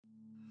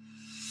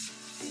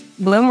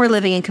when we're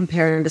living in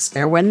comparative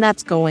despair, when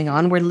that's going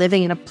on, we're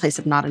living in a place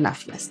of not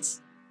enoughness.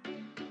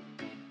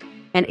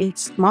 And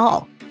it's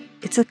small.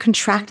 It's a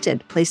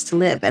contracted place to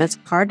live. And it's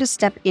hard to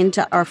step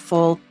into our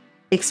full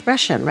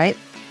expression, right?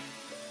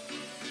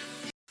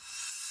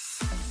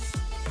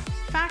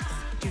 Facts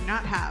do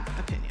not have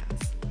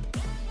opinions.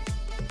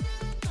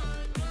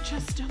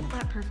 Just don't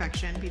let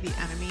perfection be the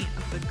enemy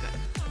of the good.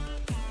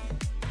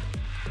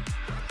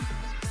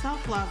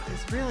 Self-love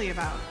is really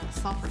about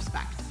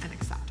self-respect and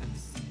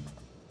acceptance.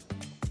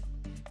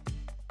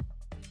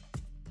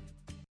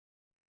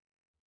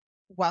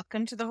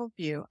 Welcome to The Whole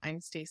View. I'm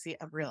Stacy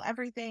of Real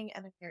Everything,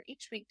 and I'm here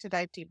each week to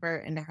dive deeper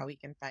into how we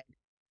can find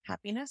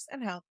happiness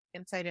and health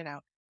inside and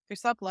out through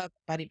self-love,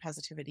 body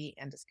positivity,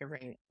 and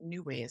discovering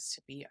new ways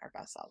to be our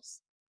best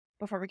selves.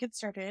 Before we get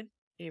started,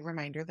 a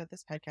reminder that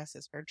this podcast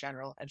is for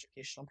general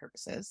educational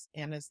purposes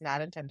and is not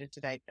intended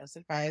to diagnose,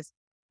 advise,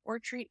 or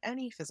treat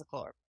any physical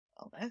or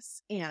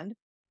illness. And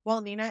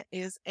while Nina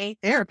is a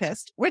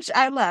therapist, which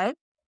I love,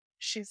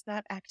 she's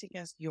not acting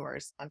as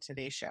yours on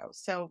today's show.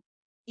 So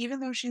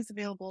even though she's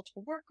available to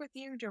work with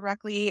you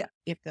directly,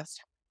 if this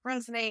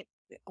resonates,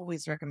 we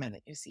always recommend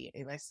that you see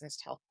a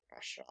licensed health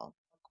professional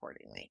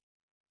accordingly.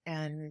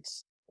 And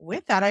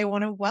with that, I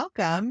want to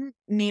welcome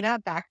Nina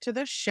back to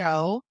the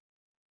show.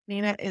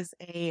 Nina is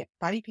a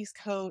body peace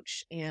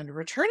coach and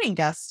returning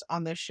guest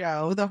on the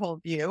show, The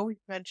Whole View. We've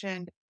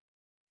mentioned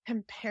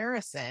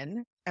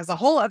comparison as a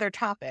whole other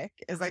topic,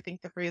 is I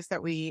think the phrase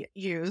that we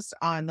used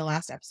on the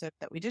last episode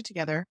that we did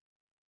together.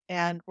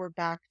 And we're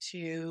back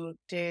to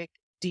dig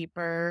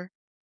deeper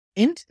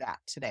into that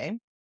today.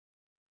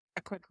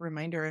 A quick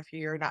reminder, if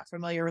you're not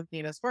familiar with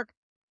Nina's work,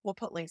 we'll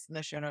put links in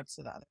the show notes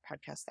to the other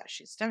podcasts that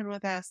she's done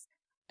with us.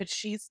 But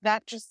she's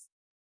not just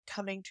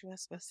coming to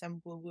us with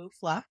some woo-woo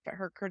fluff, but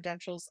her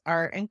credentials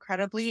are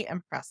incredibly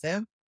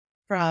impressive,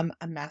 from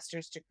a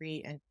master's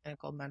degree in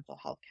clinical mental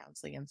health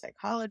counseling and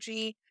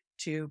psychology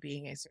to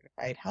being a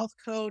certified health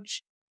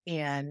coach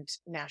and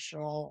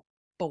national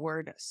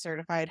board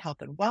certified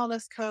health and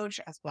wellness coach,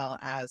 as well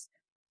as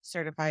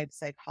certified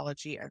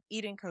psychology of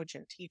eating coach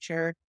and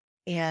teacher,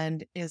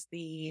 and is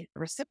the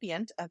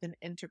recipient of an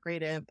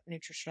integrative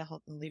nutritional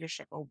health and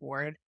leadership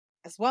award,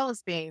 as well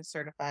as being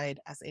certified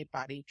as a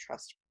body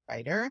trust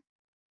provider.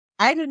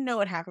 I didn't know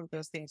what half of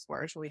those things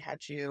were until we had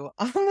you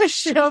on the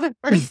show the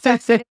first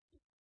time.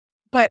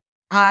 But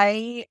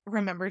I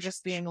remember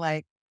just being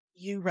like,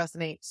 you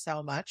resonate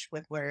so much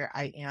with where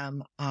I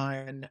am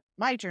on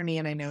my journey.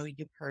 And I know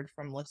you've heard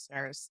from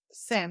listeners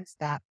since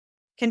that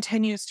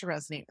continues to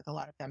resonate with a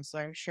lot of them. So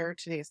I'm sure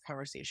today's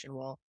conversation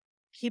will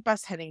keep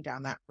us heading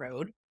down that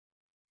road.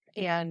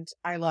 And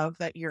I love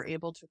that you're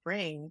able to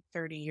bring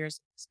 30 years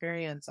of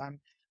experience on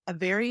a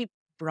very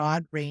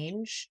broad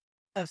range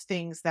of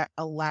things that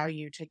allow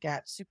you to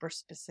get super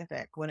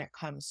specific when it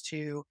comes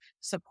to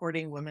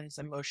supporting women's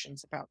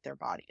emotions about their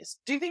bodies.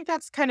 Do you think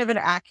that's kind of an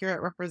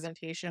accurate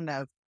representation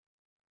of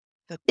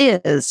the...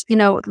 Is,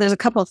 there's a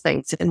couple of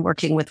things in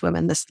working with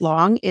women this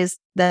long is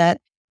that,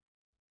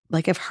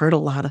 like, I've heard a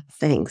lot of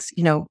things.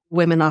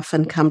 Women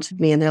often come to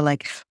me and they're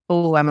like,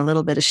 oh, I'm a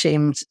little bit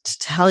ashamed to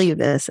tell you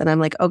this. And I'm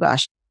like, oh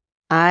gosh,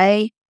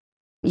 I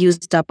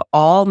used up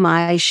all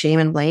my shame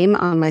and blame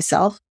on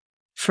myself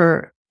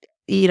for,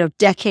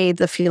 decades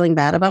of feeling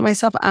bad about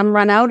myself. I'm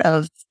run out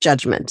of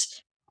judgment.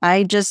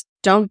 I just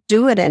don't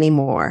do it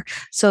anymore.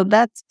 So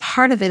that's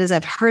part of it. Is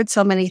I've heard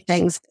so many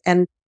things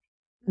and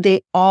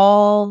they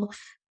all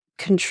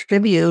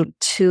contribute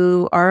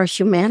to our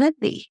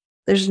humanity.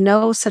 There's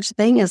no such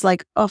thing as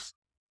like, oh,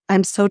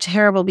 I'm so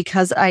terrible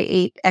because I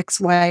ate X,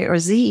 Y, or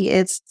Z.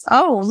 It's,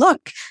 oh,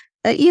 look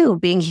at you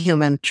being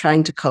human,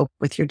 trying to cope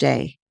with your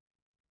day.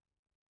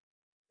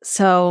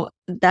 So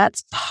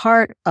that's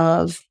part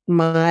of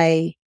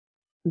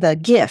the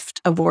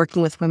gift of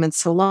working with women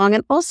so long.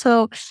 And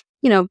also,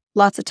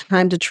 lots of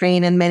time to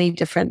train in many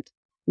different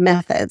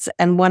methods.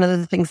 And one of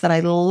the things that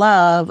I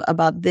love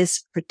about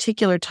this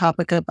particular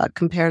topic about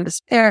comparative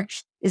despair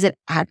is it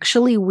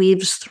actually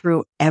weaves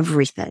through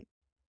everything.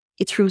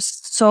 Through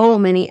so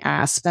many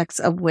aspects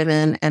of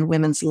women and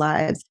women's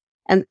lives.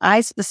 And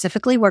I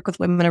specifically work with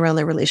women around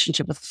their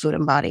relationship with food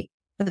and body.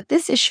 But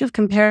this issue of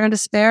comparative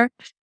despair,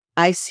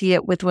 I see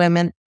it with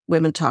women.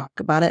 Women talk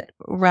about it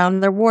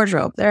around their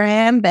wardrobe, their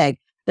handbag,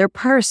 their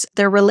purse,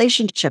 their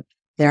relationship,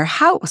 their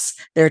house,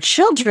 their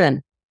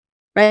children,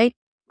 right?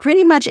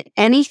 Pretty much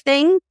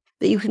anything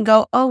that you can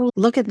go, oh,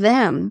 look at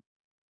them.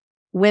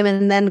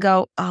 Women then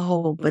go,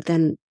 oh, but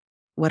then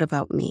what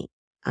about me?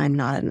 I'm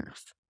not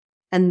enough.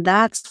 And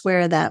that's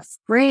where that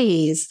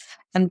phrase,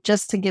 and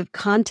just to give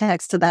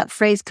context to that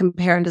phrase,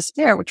 compare and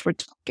despair, which we're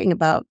talking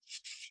about,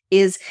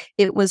 is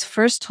it was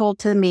first told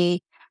to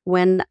me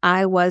when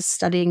I was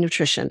studying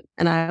nutrition.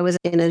 And I was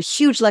in a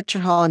huge lecture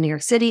hall in New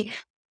York City.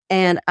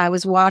 And I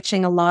was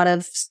watching a lot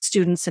of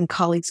students and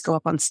colleagues go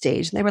up on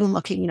stage. And they were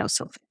looking,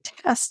 so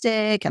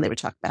fantastic. And they were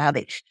talking about how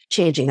they're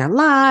changing their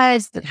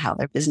lives and how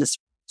their business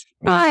was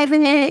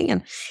thriving.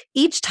 And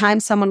each time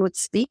someone would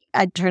speak,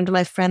 I'd turn to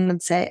my friend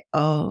and say,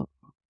 oh,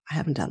 I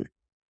haven't done it.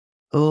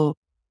 Oh,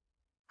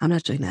 I'm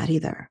not doing that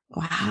either.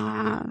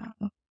 Wow.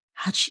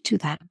 How'd she do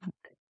that?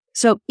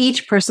 So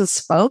each person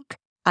spoke.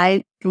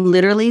 I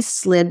literally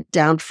slid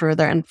down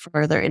further and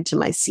further into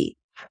my seat.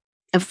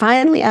 And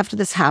finally, after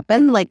this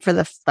happened, like for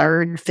the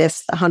third,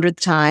 fifth, 100th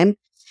time,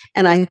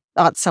 and I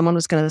thought someone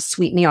was going to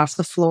sweep me off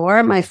the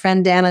floor, my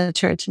friend Dana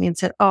turned to me and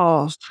said,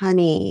 "Oh,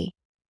 honey,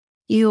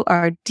 you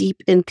are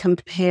deep in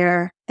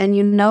compare, and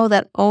you know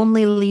that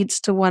only leads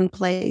to one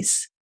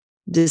place,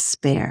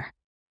 despair."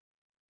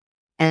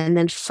 And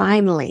then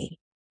finally,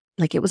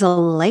 like it was a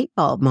light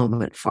bulb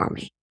moment for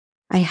me.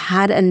 I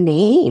had a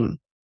name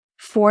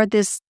for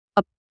this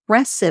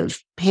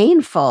oppressive,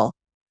 painful,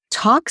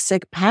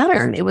 toxic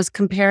pattern. It was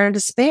compare and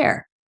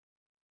despair,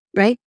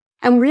 right?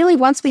 And really,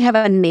 once we have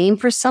a name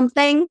for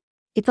something,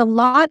 it's a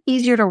lot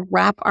easier to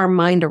wrap our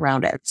mind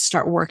around it,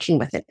 start working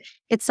with it.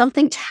 It's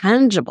something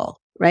tangible,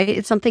 right?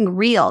 It's something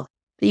real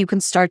that you can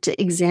start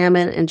to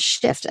examine and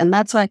shift. And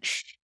that's why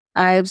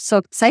I'm so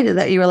excited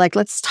that you were like,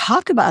 let's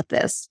talk about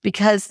this,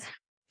 because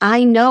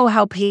I know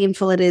how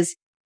painful it is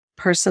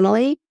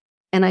personally.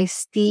 And I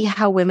see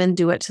how women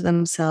do it to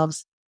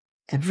themselves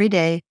every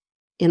day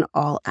in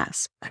all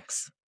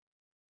aspects.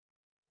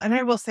 And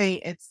I will say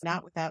it's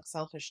not without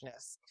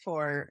selfishness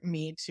for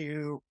me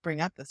to bring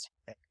up this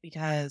topic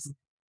because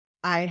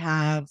I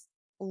have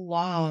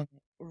long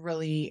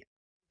really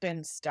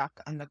been stuck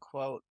on the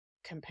quote,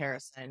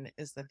 comparison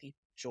is the thief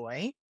of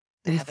joy.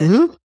 I have it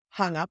Mhm.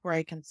 hung up where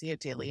I can see it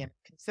daily and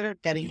considered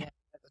getting it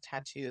as a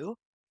tattoo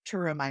to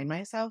remind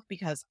myself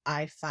because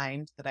I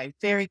find that I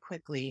very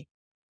quickly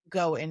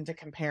go into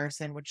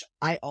comparison, which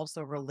I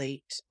also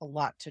relate a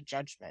lot to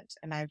judgment.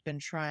 And I've been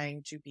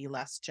trying to be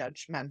less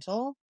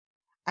judgmental.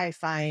 I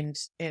find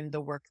in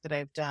the work that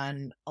I've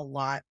done a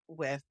lot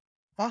with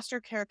foster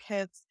care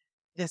kids,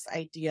 this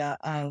idea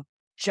of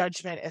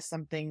judgment is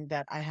something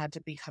that I had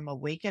to become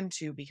awakened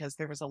to because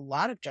there was a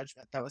lot of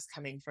judgment that was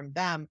coming from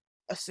them,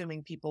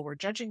 assuming people were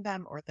judging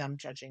them or them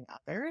judging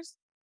others.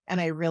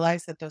 And I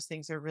realized that those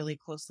things are really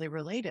closely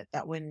related,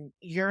 that when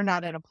you're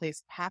not in a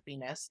place of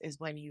happiness is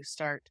when you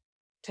start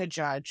to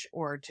judge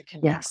or to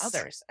condemn Yes.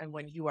 others. And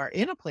when you are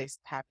in a place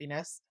of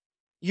happiness,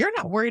 you're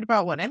not worried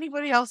about what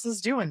anybody else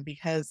is doing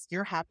because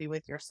you're happy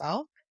with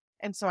yourself.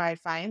 And so I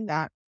find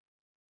that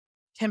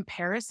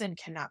comparison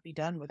cannot be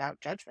done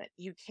without judgment.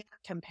 You can't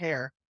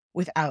compare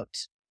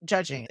without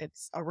judging.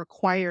 It's a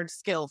required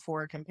skill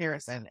for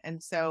comparison.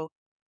 And so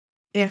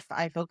if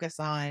I focus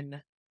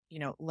on,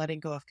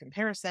 letting go of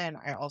comparison,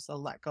 I also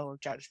let go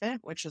of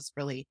judgment, which is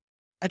really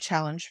a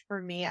challenge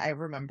for me. I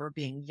remember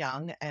being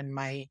young and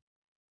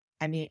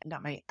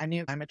not my, I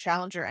knew I'm a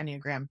challenger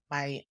Enneagram.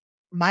 My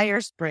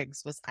Myers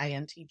Briggs was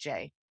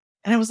INTJ.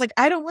 And I was like,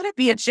 I don't want to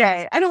be a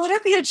J. I don't want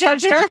to be a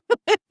judger.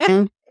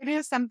 Mm. It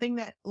is something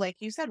that, like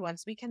you said,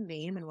 once we can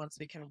name and once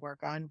we can work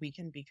on, we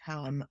can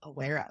become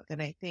aware of.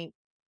 And I think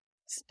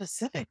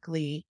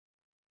specifically,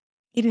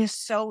 it is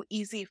so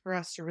easy for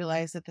us to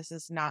realize that this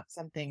is not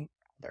something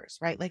for others,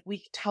 right? Like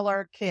we tell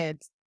our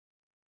kids,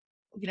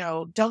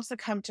 don't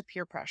succumb to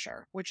peer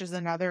pressure, which is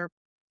another,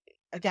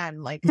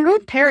 again, like Mhm.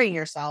 comparing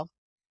yourself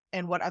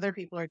and what other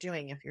people are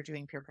doing if you're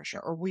doing peer pressure.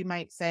 Or we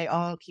might say,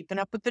 oh, keeping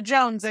up with the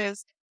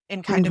Joneses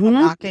in kind of a Mhm.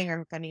 mocking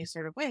or funny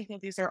sort of way. I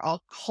think these are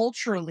all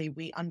culturally,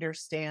 we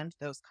understand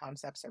those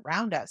concepts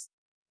around us,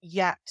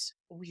 yet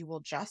we will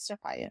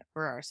justify it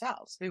for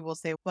ourselves. We will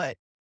say, what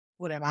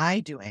am I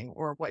doing?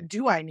 Or what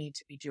do I need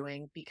to be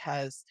doing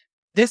because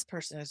this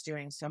person is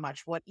doing so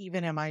much? What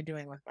even am I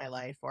doing with my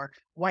life? Or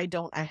why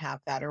don't I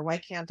have that? Or why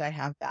can't I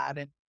have that?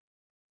 And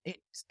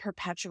it's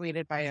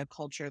perpetuated by a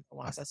culture that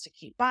wants us to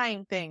keep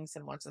buying things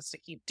and wants us to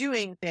keep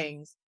doing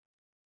things.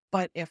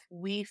 But if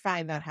we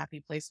find that happy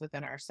place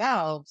within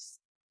ourselves,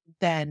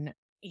 then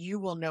you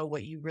will know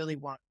what you really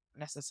want,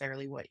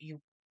 necessarily what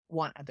you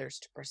want others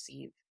to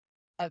perceive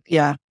of you.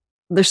 Yeah.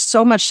 There's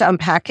so much to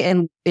unpack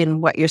in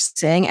what you're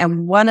saying.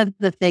 And one of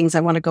the things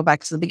I want to go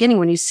back to the beginning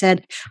when you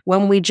said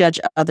when we judge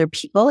other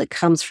people, it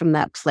comes from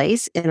that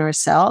place in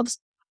ourselves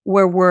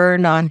where we're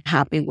not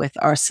happy with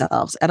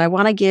ourselves. And I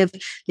want to give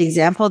the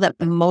example that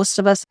most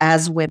of us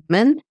as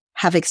women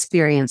have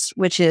experienced,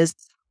 which is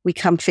we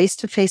come face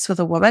to face with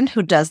a woman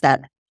who does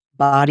that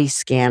body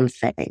scan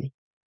thing,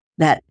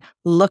 that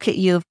look at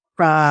you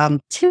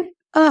from tip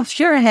of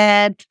your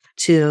head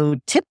to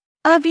tip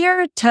of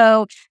your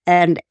toe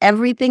and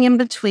everything in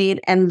between,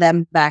 and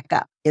then back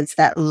up. It's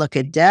that look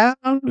it down,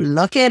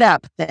 look it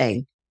up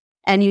thing.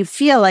 And you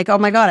feel like, oh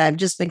my God, I've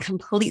just been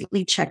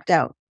completely checked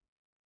out.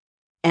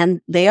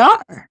 And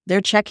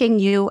they're checking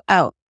you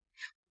out.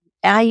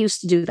 I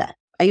used to do that.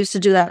 I used to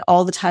do that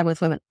all the time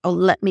with women. Oh,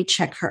 let me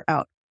check her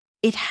out.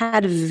 It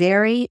had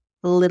very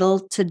little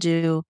to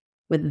do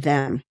with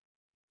them.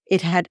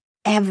 It had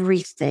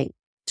everything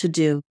to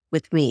do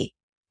with me.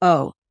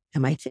 Oh,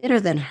 am I thinner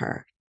than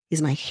her?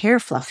 Is my hair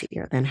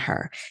fluffier than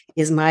her?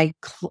 Is my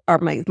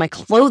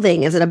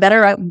clothing, is it a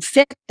better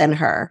fit than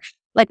her?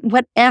 Like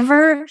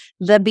whatever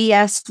the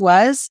BS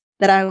was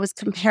that I was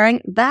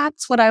comparing,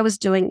 that's what I was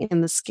doing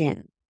in the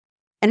scan.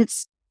 And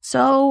it's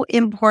so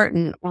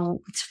important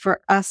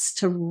for us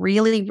to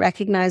really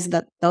recognize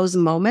that those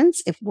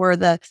moments, if we're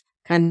the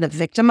kind of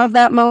victim of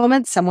that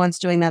moment, someone's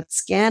doing that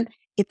scan,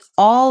 it's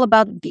all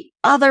about the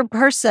other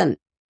person,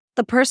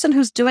 the person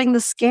who's doing the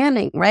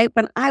scanning, right?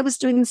 When I was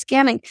doing the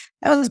scanning,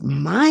 that was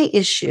my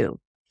issue.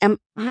 Am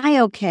I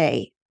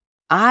okay?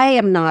 I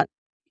am not,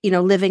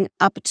 living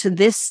up to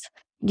this,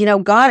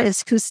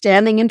 goddess who's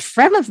standing in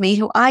front of me,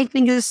 who I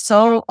think is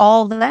so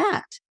all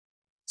that.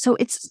 So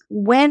it's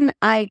when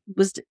I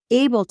was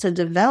able to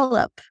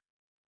develop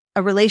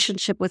a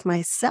relationship with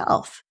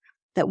myself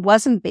that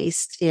wasn't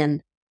based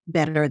in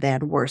better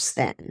than, worse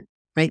than,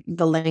 right?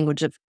 The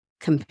language of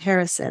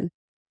comparison.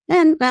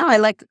 And now I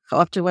like to go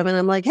up to women.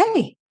 I'm like,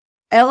 hey,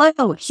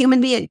 hello,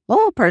 human being,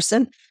 whole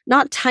person,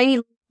 not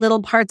tiny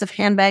little parts of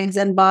handbags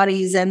and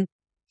bodies and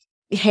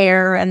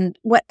hair and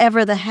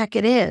whatever the heck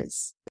it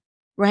is,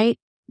 right?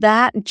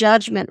 That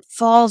judgment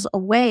falls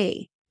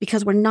away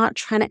because we're not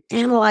trying to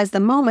analyze the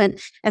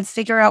moment and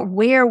figure out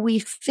where we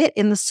fit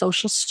in the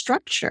social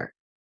structure,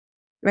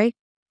 right?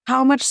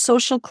 How much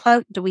social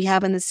clout do we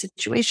have in this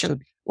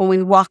situation when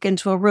we walk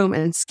into a room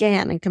and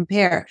scan and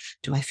compare?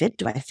 Do I fit?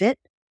 Do I fit?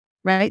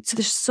 Right? So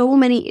there's so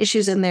many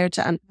issues in there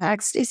to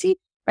unpack, Stacey,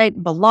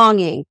 right?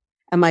 Belonging.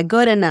 Am I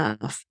good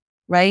enough?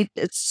 Right?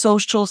 It's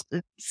social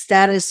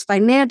status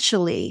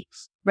financially,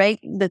 right?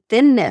 The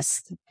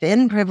thinness,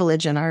 thin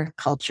privilege in our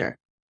culture.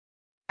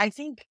 I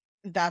think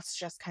that's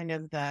just kind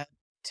of the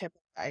tip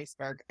of the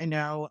iceberg. I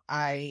know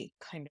I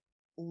kind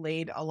of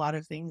laid a lot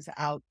of things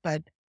out,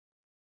 but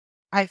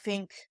I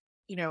think,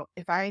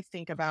 if I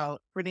think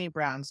about Brene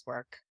Brown's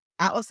work,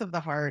 Atlas of the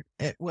Heart,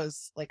 it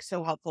was like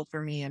so helpful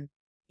for me. And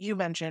you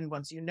mentioned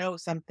once you know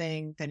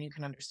something, then you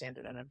can understand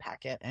it and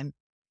unpack it. And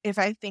if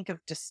I think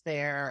of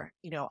despair,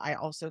 I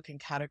also can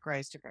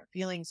categorize different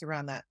feelings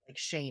around that, like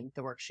shame,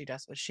 the work she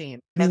does with shame.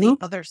 And on the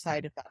other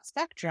side of that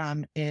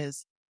spectrum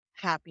is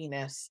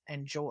happiness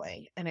and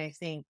joy. And I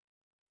think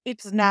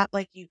it's not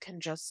like you can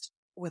just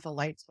with a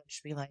light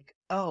switch be like,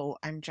 oh,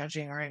 I'm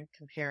judging or I'm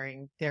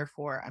comparing,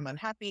 therefore I'm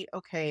unhappy.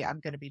 Okay, I'm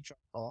going to be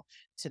joyful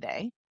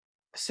today.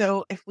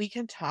 So, if we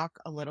can talk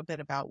a little bit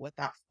about what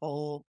that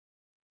full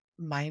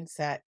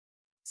mindset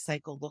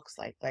cycle looks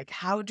like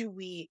how do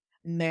we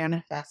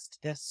manifest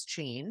this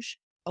change?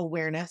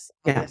 Awareness,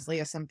 Yeah. obviously,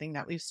 is something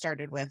that we've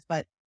started with,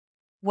 but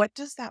what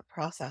does that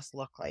process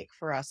look like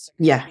for us to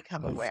Yeah.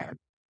 become aware?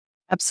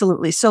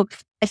 Absolutely. So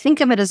I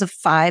think of it as a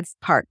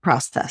 5-part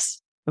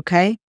process.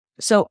 Okay.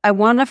 So I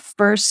want to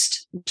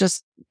first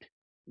just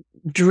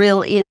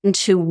drill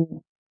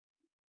into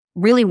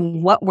really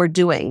what we're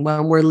doing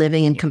when we're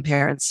living in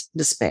compare and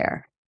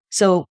despair.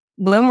 So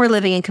when we're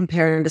living in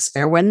compare and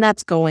despair, when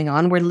that's going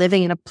on, we're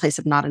living in a place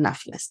of not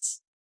enoughness.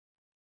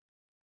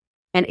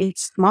 And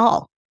it's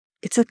small.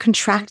 It's a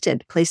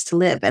contracted place to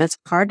live. And it's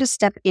hard to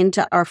step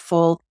into our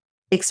full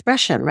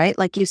expression, right?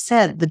 Like you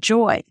said, the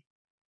joy,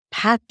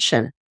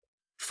 passion,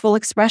 full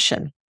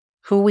expression,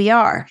 who we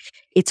are.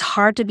 It's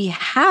hard to be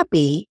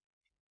happy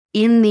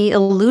in the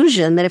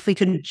illusion that if we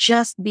could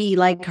just be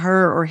like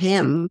her or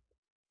him,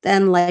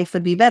 then life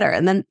would be better.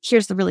 And then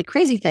here's the really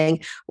crazy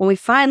thing. When we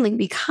finally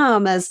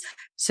become as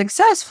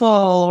successful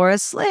or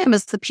as slim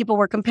as the people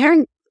we're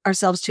comparing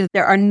ourselves to,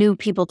 there are new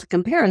people to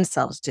compare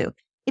ourselves to.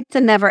 It's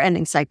a never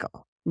ending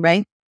cycle,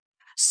 right?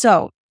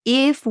 So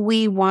if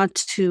we want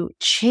to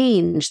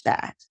change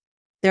that,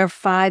 there are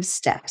 5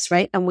 steps,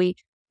 right? And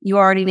you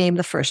already named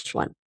the first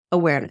one,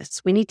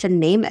 awareness. We need to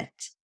name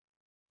it,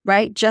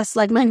 right? Just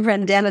like my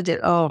friend Dana did.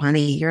 Oh,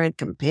 honey, you're in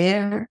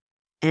compare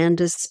and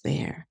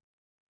despair.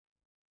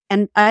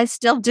 And I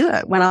still do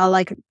it when I'll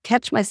like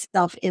catch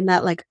myself in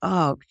that, like,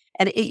 oh,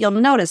 and you'll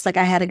notice like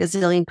I had a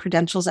gazillion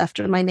credentials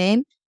after my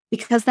name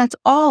because that's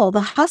all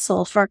the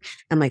hustle for,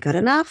 am I good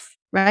enough?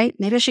 Right?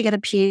 Maybe I should get a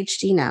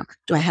PhD now.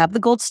 Do I have the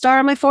gold star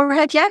on my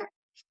forehead yet?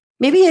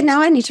 Maybe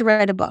now I need to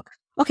write a book.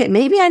 Okay,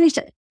 maybe I need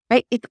to,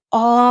 right? It's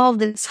all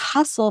this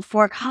hustle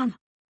for,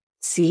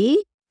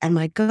 see, am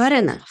I good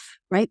enough?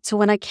 Right? So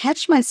when I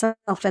catch myself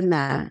in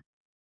that,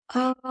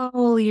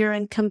 oh, you're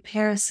in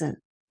comparison,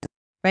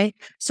 right?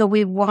 So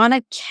we want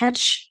to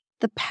catch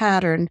the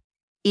pattern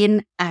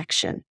in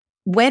action.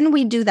 When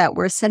we do that,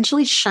 we're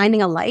essentially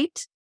shining a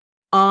light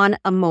on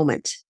a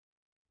moment,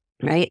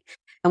 right?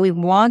 And we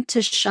want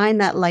to shine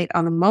that light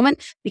on a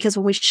moment because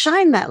when we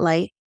shine that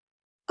light,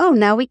 oh,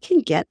 now we can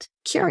get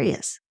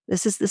curious.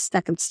 This is the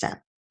second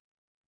step.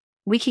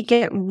 We can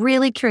get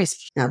really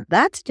curious. Now,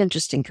 that's an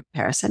interesting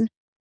comparison.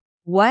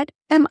 What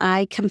am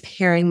I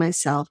comparing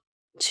myself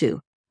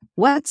to?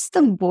 What's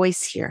the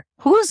voice here?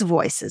 Whose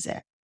voice is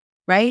it?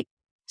 Right?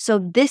 So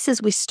this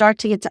is, we start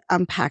to get to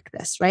unpack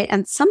this, right?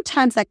 And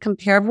sometimes that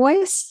compare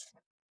voice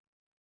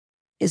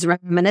is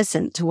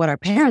reminiscent to what our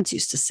parents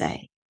used to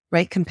say,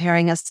 right?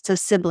 Comparing us to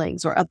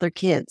siblings or other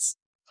kids.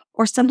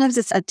 Or sometimes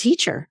it's a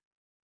teacher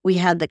we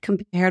had that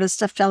compared us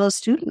to fellow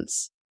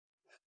students.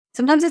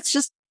 Sometimes it's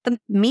just the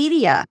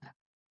media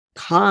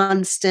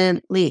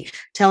constantly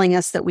telling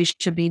us that we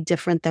should be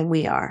different than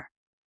we are,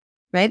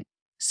 right?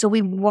 So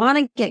we want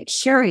to get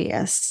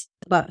curious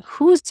about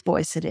whose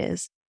voice it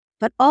is,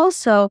 but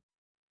also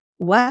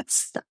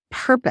what's the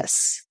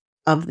purpose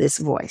of this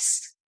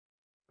voice,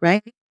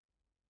 right?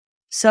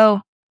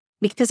 So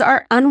because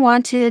our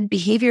unwanted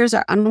behaviors,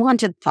 our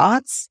unwanted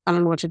thoughts,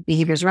 unwanted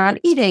behaviors around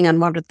eating,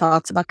 unwanted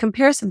thoughts about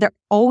comparison, they're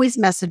always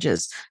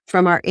messages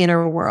from our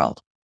inner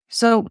world.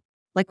 So,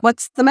 like,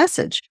 what's the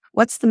message?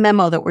 What's the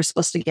memo that we're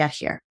supposed to get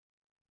here?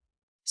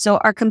 So,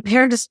 our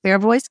compare and despair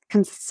voice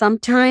can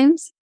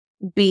sometimes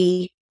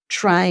be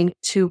trying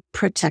to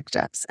protect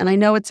us. And I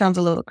know it sounds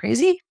a little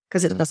crazy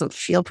because it doesn't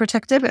feel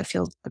protective, it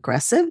feels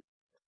aggressive.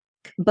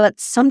 But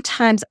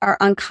sometimes our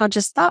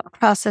unconscious thought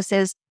process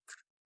is,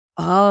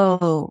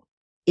 oh,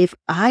 if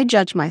I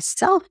judge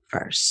myself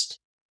first,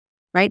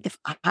 right? If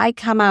I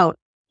come out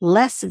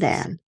less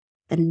than,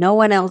 then no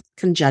one else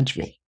can judge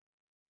me,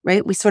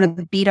 right? We sort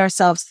of beat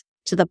ourselves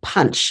to the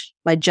punch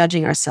by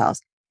judging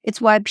ourselves.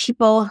 It's why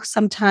people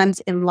sometimes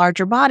in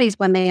larger bodies,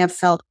 when they have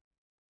felt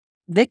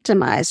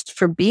victimized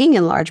for being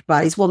in large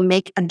bodies, will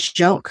make a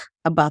joke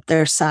about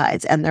their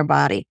size and their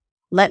body.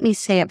 Let me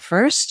say it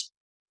first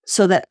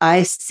so that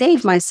I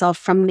save myself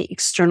from the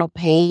external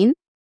pain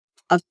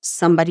of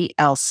somebody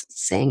else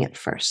saying it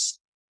first.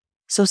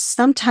 So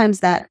sometimes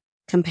that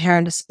compare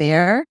and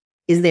despair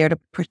is there to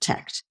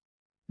protect,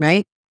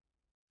 right?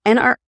 And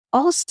are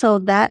also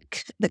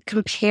that the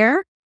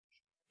compare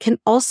can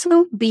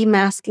also be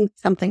masking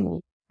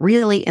something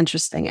really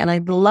interesting. And I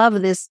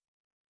love this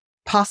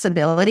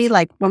possibility.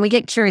 Like when we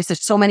get curious,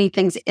 there's so many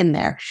things in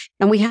there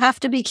and we have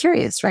to be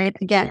curious, right?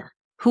 Again,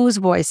 whose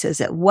voice is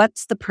it?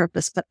 What's the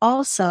purpose? But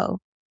also,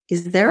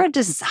 is there a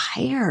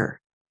desire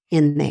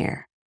in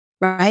there,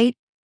 right?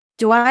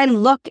 Do I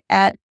look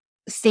at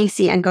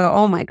Stacy and go,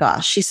 oh my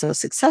gosh, she's so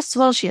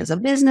successful. She has a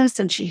business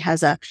and she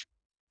has a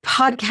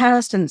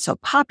podcast and so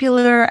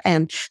popular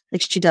and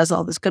like she does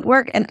all this good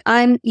work. And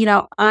I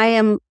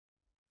am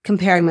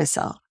comparing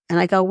myself and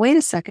I go, wait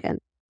a second.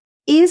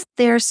 Is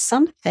there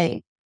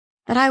something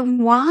that I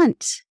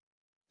want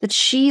that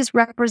she's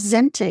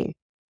representing,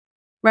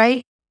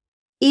 right?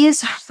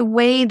 Is the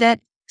way that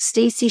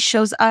Stacy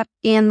shows up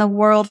in the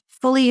world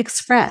fully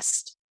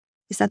expressed?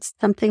 Is that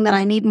something that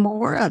I need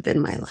more of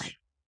in my life?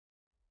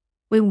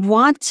 We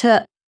want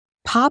to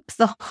pop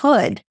the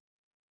hood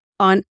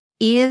on,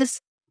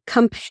 is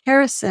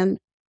comparison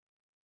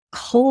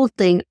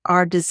holding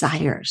our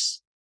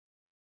desires,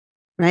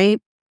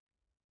 right?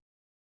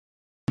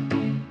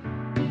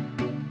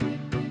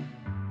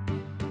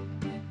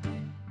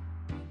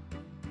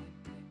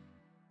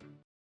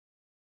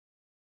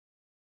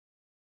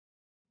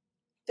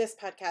 This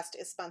podcast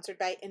is sponsored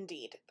by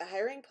Indeed, the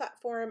hiring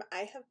platform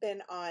I have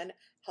been on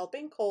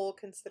helping Cole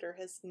consider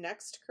his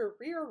next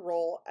career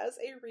role as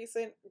a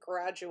recent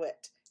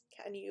graduate.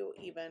 Can you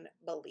even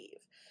believe?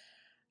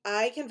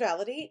 I can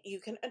validate, you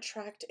can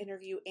attract,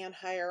 interview, and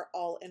hire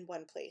all in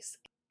one place.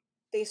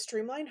 They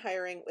streamline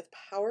hiring with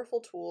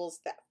powerful tools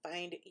that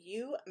find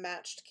you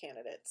matched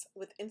candidates.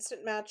 With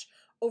Instant Match,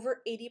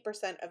 over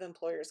 80% of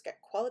employers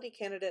get quality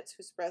candidates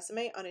whose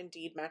resume on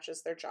Indeed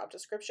matches their job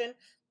description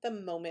the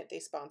moment they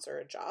sponsor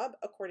a job,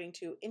 according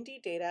to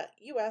Indeed Data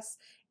US.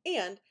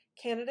 And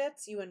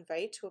candidates you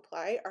invite to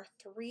apply are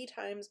 3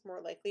 times more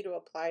likely to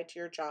apply to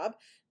your job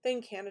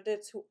than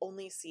candidates who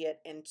only see it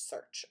in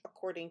search,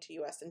 according to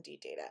US Indeed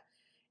Data.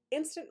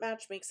 Instant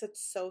Match makes it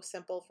so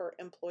simple for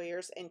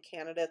employers and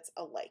candidates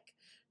alike.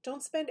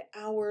 Don't spend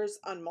hours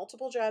on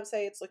multiple job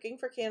sites looking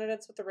for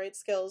candidates with the right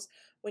skills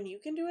when you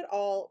can do it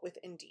all with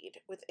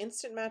Indeed. With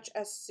Instant Match,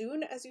 as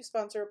soon as you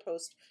sponsor a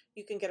post,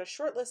 you can get a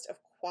short list of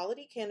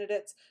quality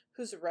candidates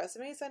whose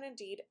resumes on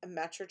Indeed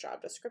match your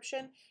job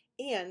description,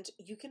 and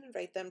you can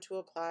invite them to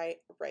apply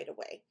right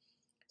away.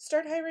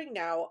 Start hiring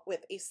now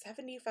with a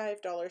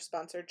 $75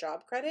 sponsored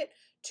job credit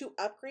to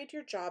upgrade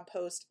your job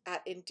post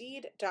at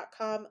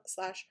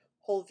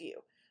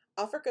indeed.com/wholeview.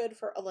 Offer good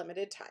for a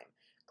limited time.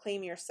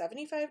 Claim your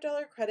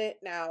 $75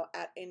 credit now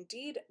at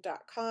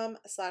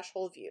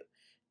indeed.com/wholeview.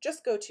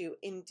 Just go to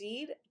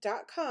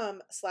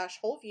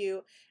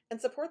indeed.com/wholeview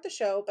and support the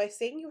show by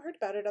saying you heard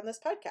about it on this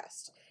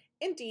podcast.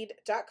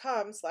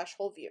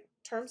 Indeed.com/wholeview.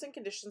 Terms and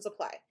conditions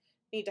apply.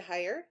 Need to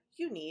hire?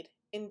 You need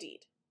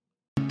Indeed.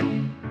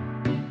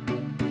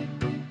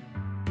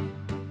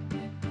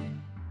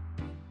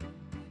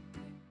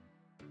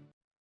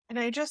 And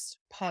I just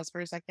pause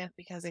for a second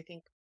because I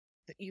think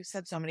that you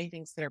said so many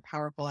things that are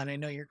powerful, and I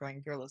know you're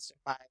going through a list of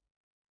 5,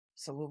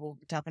 so we will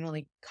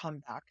definitely come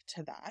back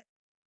to that.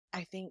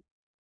 I think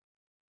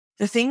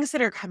the things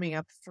that are coming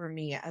up for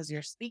me as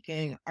you're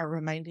speaking are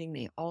reminding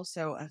me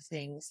also of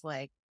things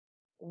like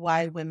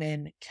why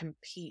women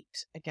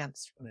compete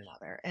against one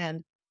another.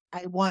 And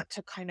I want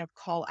to kind of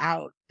call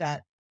out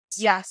that,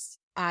 yes,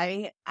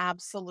 I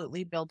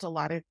absolutely built a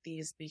lot of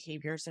these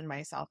behaviors in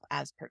myself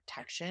as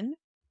protection.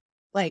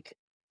 Like,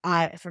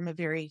 I, from a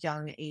very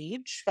young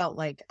age, felt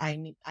like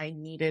I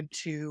needed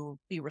to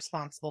be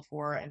responsible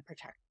for and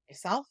protect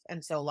myself,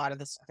 and so a lot of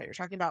the stuff that you're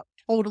talking about,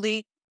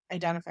 totally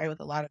identify with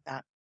a lot of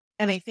that,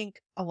 and I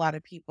think a lot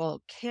of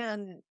people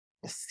can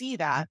see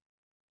that.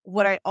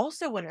 What I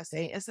also want to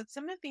say is that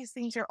some of these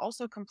things are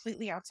also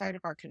completely outside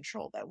of our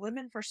control. That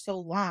women for so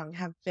long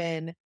have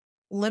been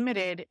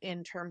limited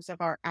in terms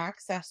of our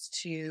access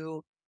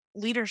to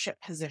leadership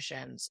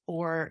positions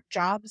or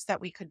jobs that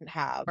we couldn't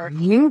have. Or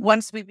Mhm.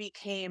 once we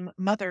became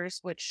mothers,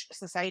 which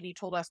society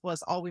told us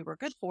was all we were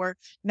good for,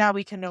 now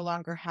we can no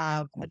longer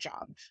have a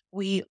job.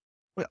 We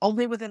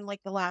only within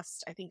like the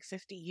last, I think,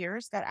 50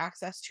 years got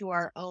access to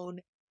our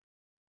own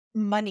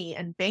money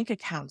and bank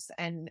accounts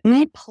and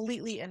Mhm.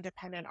 completely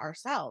independent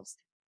ourselves.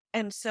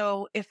 And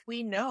so if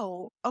we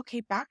know, okay,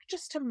 back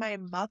just to my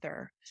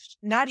mother,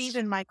 not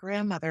even my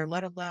grandmother,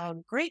 let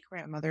alone great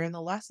grandmother, and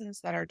the lessons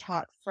that are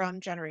taught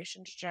from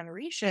generation to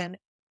generation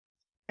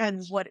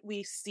and what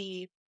we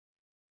see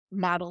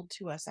modeled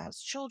to us as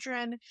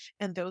children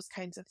and those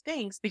kinds of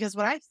things. Because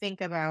when I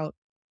think about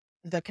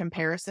the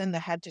comparison, the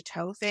head to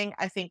toe thing,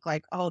 I think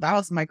like, oh, that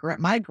was my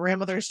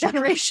grandmother's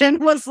generation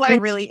was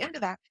like really into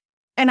that.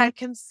 And I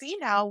can see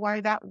now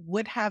why that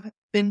would have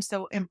been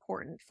so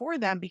important for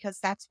them because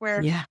that's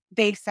where Yeah.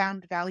 they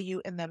found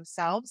value in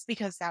themselves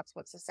because that's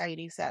what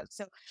society says.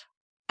 So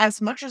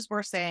as much as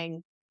we're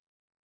saying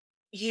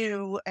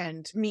you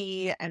and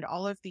me and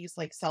all of these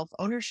like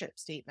self-ownership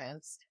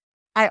statements,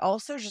 I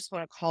also just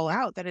want to call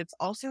out that it's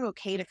also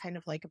okay to kind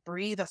of like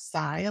breathe a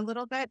sigh a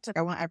little bit.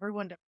 I want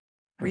everyone to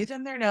breathe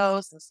in their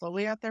nose and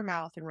slowly out their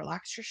mouth and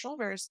relax your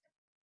shoulders.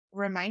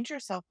 Remind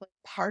yourself like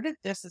part of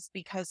this is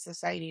because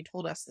society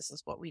told us this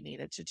is what we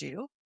needed to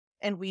do.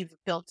 And we've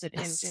built it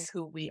into Yes.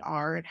 who we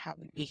are and how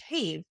we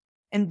behave.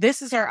 And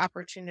this is our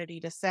opportunity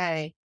to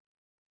say,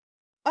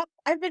 oh,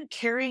 I've been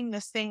carrying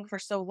this thing for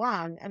so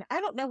long and I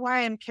don't know why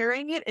I'm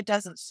carrying it. It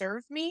doesn't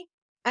serve me.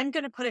 I'm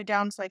going to put it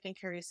down so I can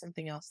carry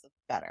something else that's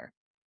better.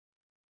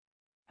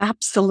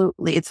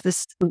 Absolutely. It's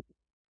this,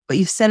 but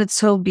you said it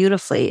so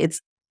beautifully.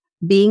 It's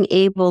being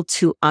able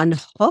to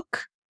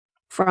unhook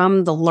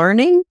from the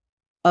learning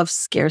of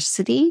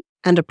scarcity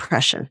and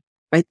oppression,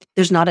 right?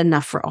 There's not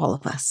enough for all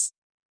of us,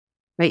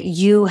 right?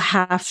 You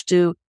have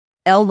to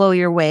elbow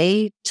your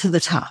way to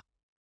the top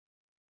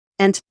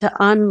and to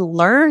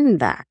unlearn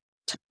that,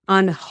 to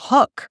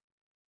unhook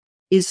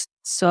is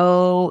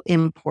so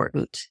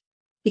important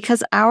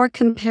because our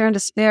compare and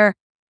despair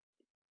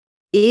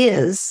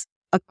is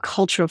a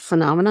cultural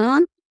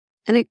phenomenon.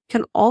 And it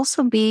can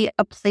also be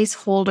a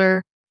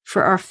placeholder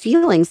for our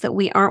feelings that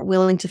we aren't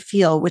willing to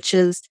feel, which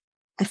is,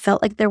 I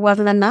felt like there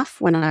wasn't enough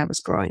when I was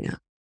growing up.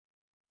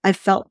 I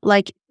felt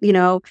like,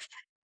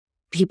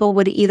 people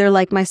would either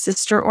like my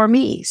sister or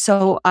me.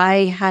 So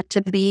I had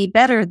to be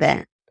better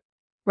than,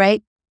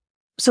 right?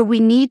 So we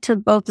need to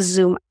both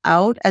zoom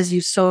out, as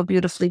you so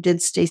beautifully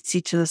did,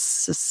 Stacey, to the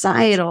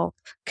societal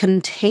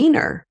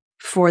container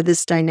for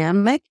this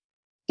dynamic.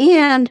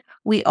 And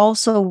we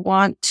also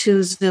want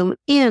to zoom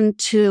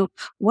into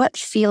what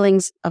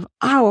feelings of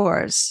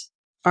ours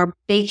are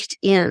baked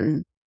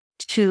in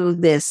to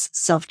this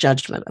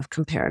self-judgment of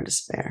compare and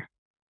despair.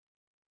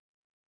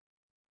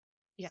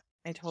 Yeah,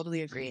 I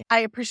totally agree. I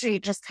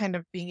appreciate just kind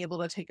of being able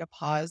to take a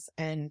pause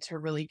and to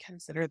really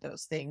consider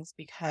those things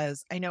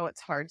because I know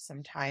it's hard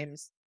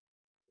sometimes.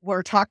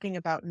 We're talking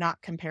about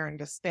not compare and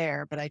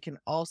despair, but I can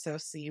also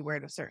see where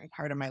at a certain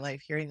part of my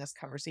life, hearing this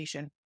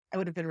conversation, I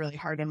would have been really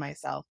hard on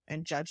myself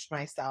and judged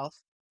myself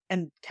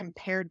and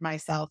compared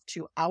myself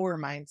to our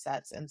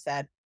mindsets and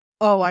said,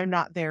 oh, I'm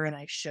not there and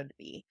I should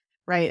be.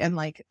 Right. And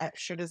like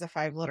should is a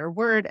 5 letter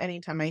word.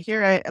 Anytime I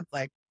hear it, it's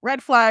like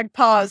red flag,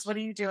 pause. What are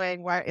you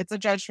doing? Why it's a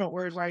judgment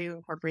word. Why are you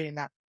incorporating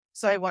that?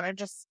 So I want to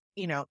just,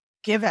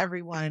 give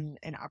everyone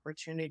an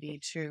opportunity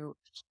to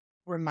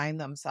remind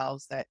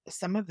themselves that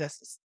some of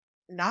this is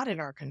not in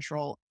our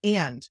control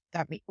and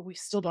that we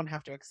still don't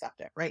have to accept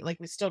it, right? Like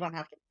we still don't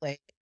have to play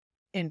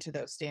into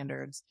those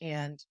standards.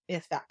 And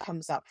if that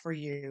comes up for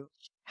you,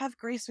 have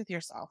grace with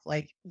yourself.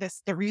 Like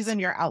the reason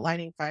you're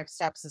outlining 5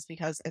 steps is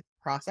because it's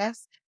a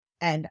process.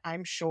 And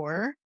I'm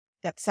sure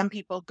that some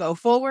people go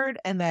forward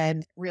and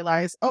then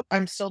realize, oh,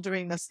 I'm still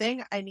doing this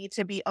thing. I need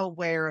to be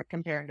aware of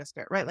comparing to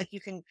spirit, right? Like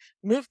you can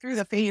move through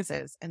the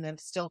phases and then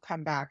still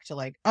come back to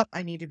like, oh,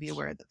 I need to be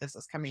aware that this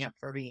is coming up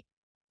for me.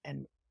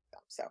 And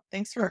so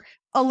thanks for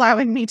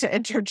allowing me to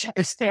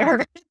interject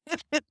there.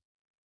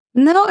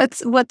 No,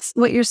 it's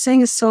what you're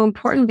saying is so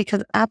important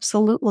because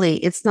absolutely,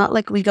 it's not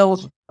like we go,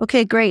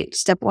 okay, great,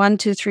 step 1,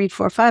 2, 3,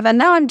 4, 5, and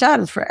now I'm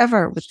done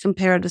forever with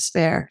compare and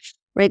despair,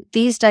 right?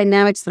 These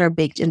dynamics that are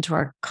baked into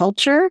our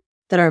culture,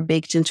 that are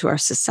baked into our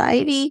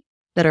society,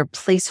 that are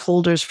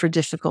placeholders for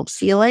difficult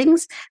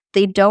feelings,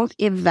 they don't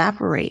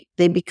evaporate.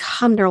 They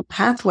become neural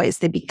pathways.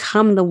 They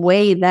become the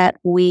way that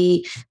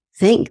we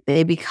think.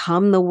 They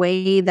become the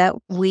way that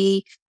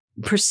we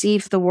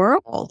perceive the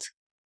world.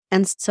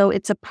 And so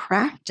it's a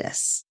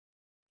practice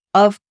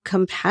of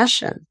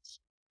compassion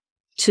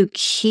to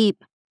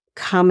keep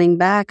coming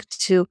back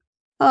to,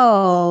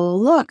 oh,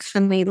 look,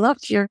 honey,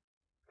 look, you're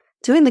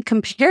doing the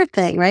compare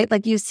thing, right?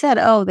 Like you said,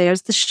 oh,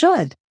 there's the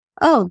should.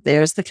 Oh,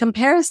 there's the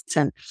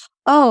comparison.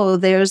 Oh,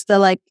 there's the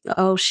like,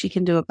 oh, she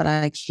can do it, but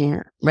I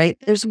can't, right?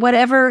 There's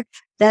whatever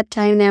that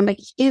dynamic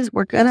is,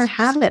 we're going to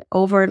have it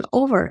over and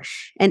over.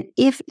 And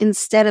if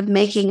instead of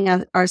making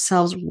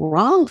ourselves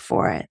wrong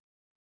for it,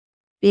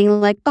 being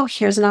like, oh,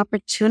 here's an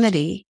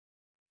opportunity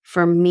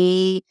for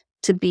me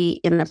to be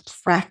in a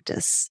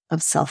practice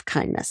of self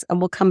kindness. And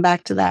we'll come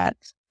back to that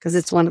because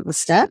it's one of the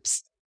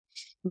steps.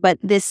 But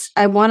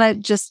I want to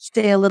just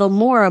say a little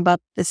more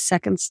about this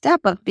second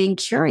step of being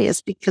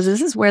curious, because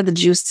this is where the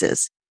juice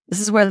is. This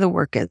is where the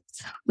work is.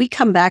 We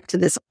come back to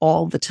this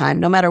all the time,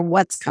 no matter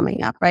what's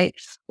coming up, right?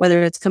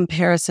 Whether it's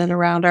comparison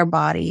around our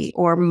body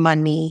or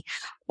money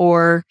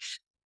or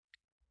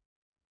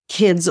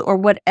kids or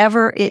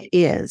whatever it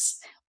is,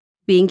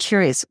 being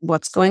curious,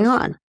 what's going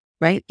on,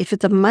 right? If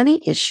it's a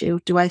money issue,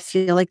 do I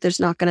feel like there's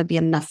not going to be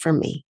enough for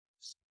me,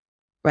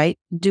 right?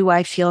 Do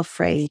I feel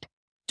afraid?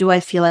 Do I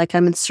feel like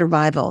I'm in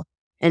survival?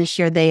 And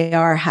here they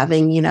are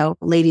having,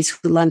 ladies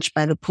who lunch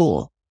by the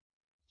pool,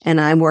 and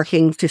I'm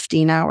working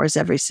 15 hours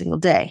every single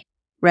day,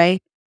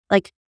 right?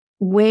 Like,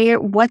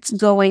 what's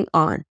going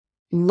on?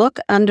 Look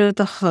under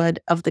the hood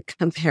of the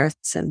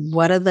comparison.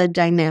 What are the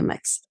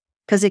dynamics?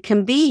 Because it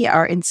can be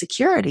our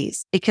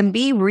insecurities. It can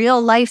be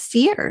real life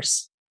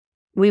fears.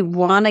 We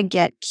want to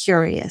get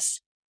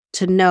curious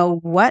to know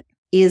what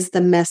is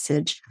the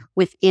message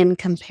within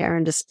compare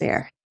and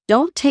despair.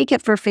 Don't take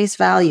it for face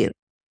value,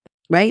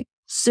 right?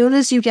 Soon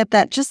as you get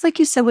that, just like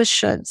you said with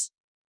shoulds.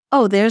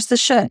 Oh, there's the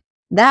should.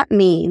 That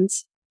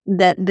means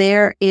that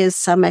there is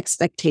some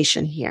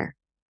expectation here.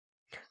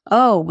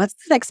 Oh, what's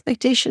the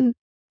expectation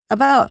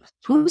about?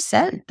 Who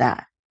said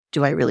that?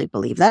 Do I really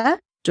believe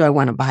that? Do I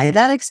want to buy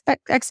that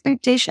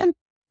expectation?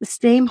 The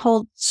same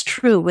holds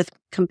true with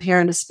compare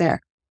and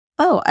despair.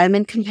 Oh, I'm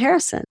in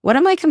comparison. What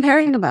am I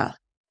comparing about?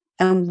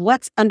 And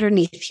what's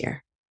underneath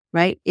here,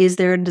 right? Is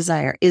there a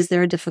desire? Is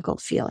there a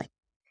difficult feeling?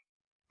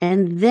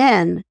 And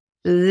then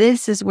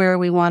this is where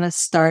we want to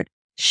start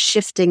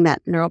shifting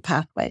that neural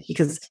pathway,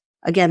 because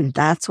again,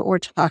 that's what we're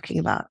talking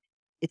about.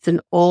 It's an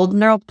old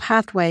neural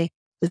pathway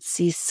that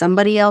sees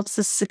somebody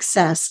else's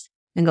success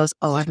and goes,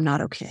 oh, I'm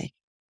not okay.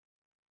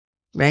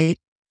 Right?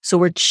 So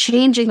we're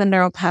changing the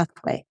neural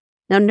pathway.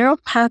 Now, neural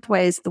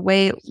pathways, the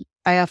way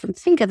I often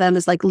think of them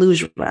is like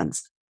luge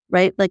runs,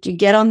 right? Like you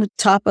get on the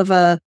top of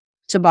a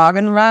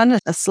toboggan run,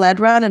 a sled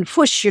run, and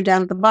whoosh, you're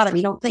down at the bottom.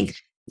 You don't think,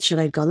 should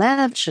I go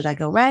left? Should I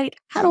go right?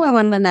 How do I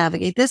want to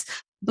navigate this?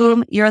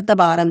 Boom, you're at the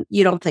bottom.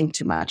 You don't think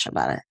too much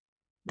about it.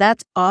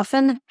 That's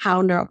often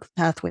how neural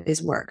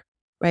pathways work,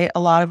 right? A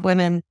lot of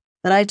women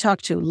that I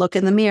talk to look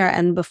in the mirror,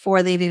 and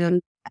before they've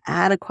even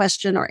had a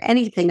question or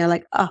anything, they're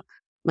like, oh,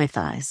 my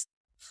thighs.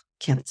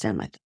 Can't stand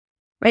my thighs.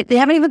 Right? They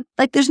haven't even,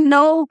 there's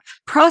no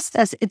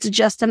process. It's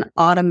just an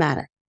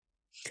automatic.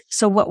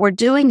 So what we're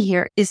doing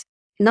here is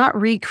not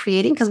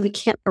recreating, because we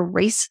can't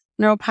erase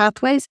neural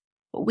pathways,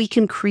 but we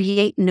can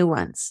create new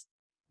ones.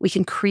 We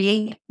can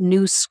create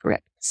new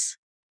scripts.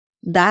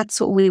 That's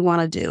what we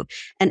want to do.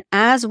 And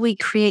as we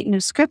create new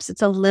scripts,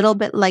 it's a little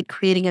bit like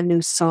creating a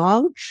new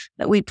song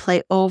that we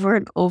play over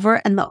and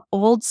over. And the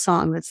old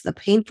song, that's the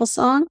painful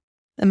song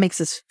that makes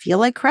us feel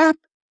like crap,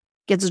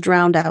 gets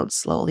drowned out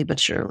slowly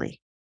but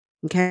surely.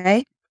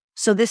 Okay.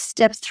 So this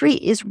step 3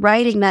 is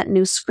writing that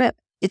new script.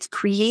 It's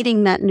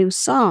creating that new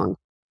song.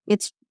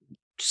 It's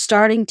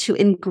starting to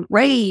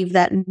engrave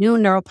that new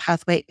neural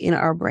pathway in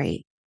our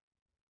brain.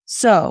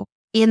 So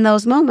in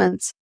those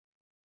moments,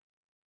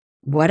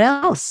 what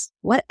else?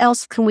 What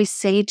else can we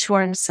say to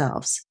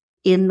ourselves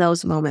in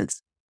those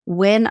moments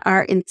when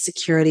our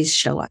insecurities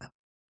show up,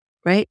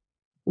 right?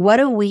 What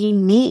do we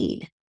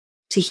need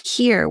to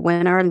hear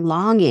when our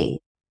longing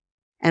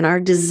and our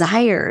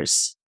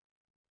desires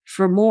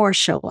for more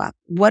show up?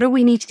 What do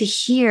we need to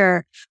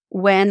hear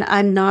when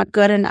I'm not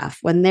good enough,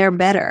 when they're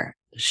better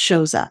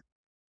shows up,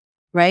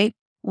 right?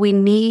 We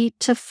need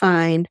to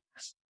find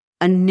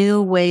a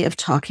new way of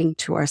talking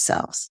to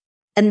ourselves.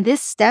 And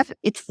this step,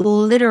 it's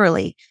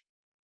literally,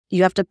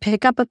 you have to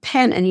pick up a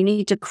pen and you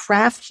need to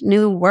craft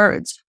new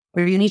words,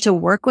 or you need to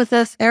work with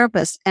a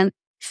therapist and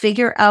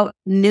figure out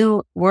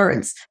new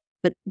words.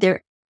 But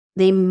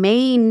they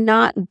may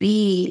not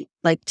be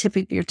like tip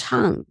of your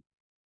tongue,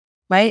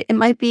 right? It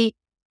might be,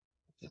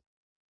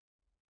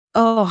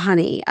 oh,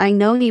 honey, I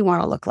know you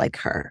want to look like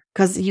her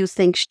because you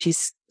think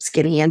she's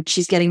skinny and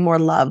she's getting more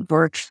love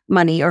or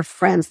money or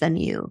friends than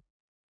you.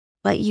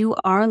 But you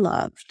are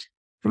loved.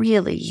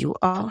 Really, you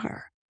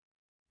are.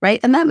 Right?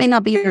 And that may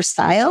not be your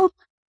style,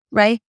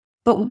 right?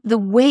 But the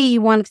way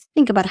you want to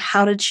think about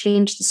how to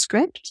change the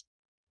script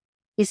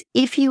is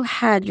if you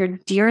had your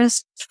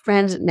dearest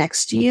friend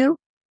next to you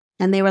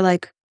and they were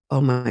like,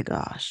 oh my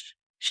gosh,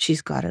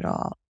 she's got it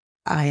all.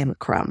 I am a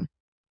crumb.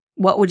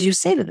 What would you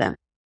say to them?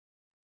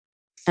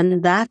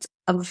 And that's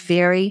a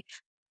very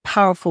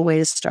powerful way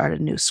to start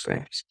a new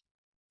script.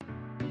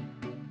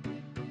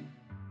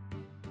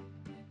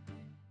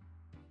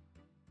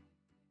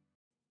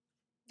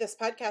 This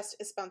podcast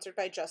is sponsored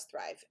by Just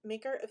Thrive,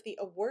 maker of the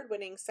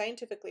award-winning,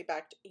 scientifically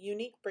backed,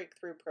 unique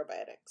breakthrough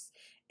probiotics.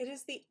 It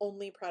is the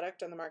only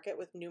product on the market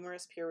with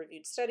numerous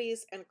peer-reviewed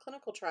studies and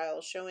clinical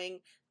trials showing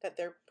that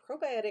their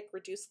probiotic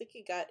reduce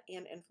leaky gut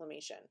and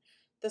inflammation.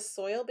 The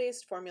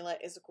soil-based formula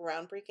is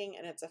groundbreaking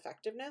in its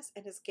effectiveness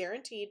and is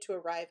guaranteed to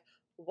arrive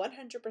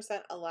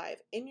 100% alive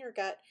in your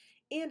gut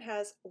and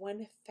has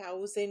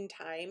 1,000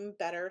 times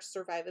better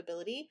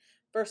survivability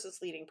versus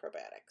leading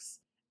probiotics.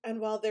 And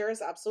while there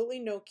is absolutely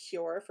no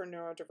cure for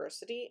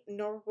neurodiversity,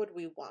 nor would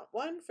we want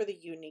one for the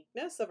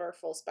uniqueness of our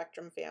full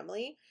spectrum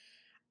family,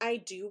 I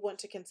do want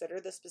to consider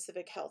the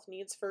specific health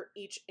needs for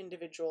each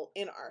individual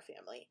in our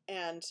family.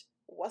 And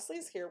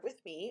Wesley's here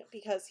with me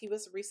because he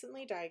was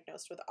recently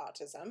diagnosed with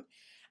autism.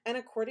 And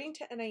according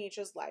to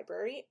NIH's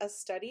library, a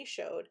study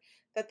showed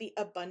that the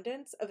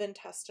abundance of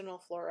intestinal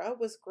flora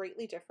was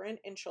greatly different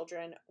in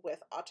children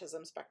with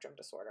autism spectrum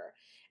disorder.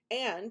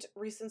 And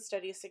recent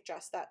studies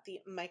suggest that the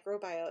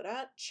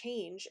microbiota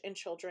change in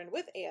children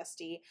with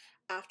ASD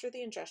after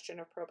the ingestion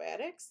of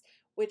probiotics,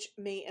 which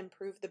may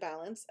improve the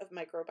balance of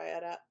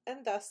microbiota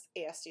and thus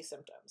ASD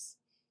symptoms.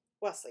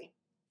 Wesley,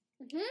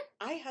 Mm-hmm.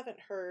 I haven't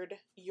heard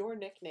your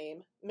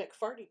nickname,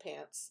 McFarty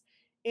Pants,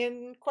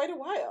 in quite a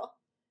while.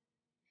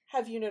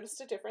 Have you noticed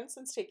a difference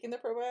since taking the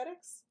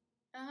probiotics?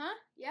 Uh-huh.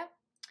 Yep.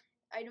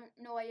 I don't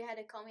know why you had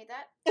to call me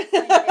that.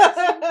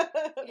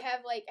 Embarrassing. You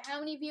have like how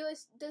many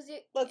viewers does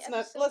it? Let's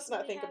not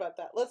think about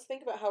that. Let's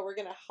think about how we're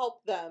gonna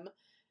help them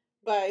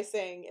by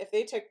saying if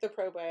they took the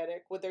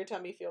probiotic, would their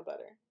tummy feel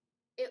better?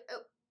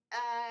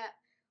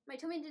 My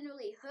tummy didn't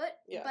really hurt,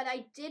 Yeah. but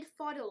I did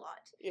fart a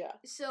lot. Yeah.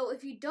 So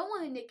if you don't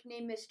want to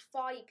nickname Miss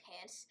Farty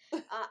Pants,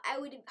 I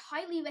would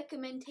highly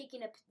recommend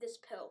taking this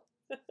pill.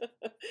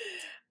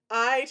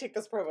 I take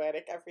this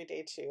probiotic every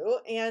day too,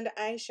 and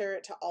I share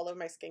it to all of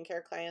my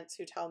skincare clients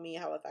who tell me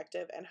how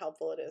effective and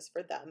helpful it is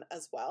for them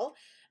as well.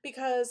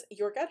 Because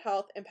your gut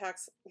health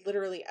impacts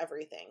literally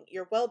everything,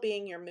 your well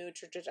being, your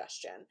mood, your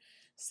digestion.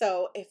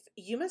 So if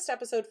you missed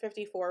episode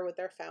 54 with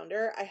their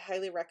founder, I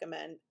highly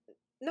recommend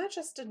not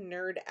just to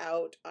nerd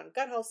out on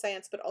gut health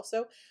science, but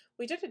also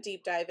we did a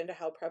deep dive into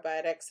how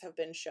probiotics have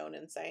been shown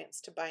in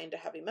science to bind to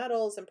heavy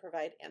metals and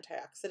provide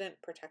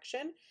antioxidant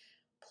protection.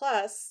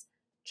 Plus,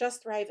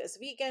 Just Thrive is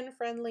vegan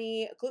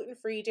friendly, gluten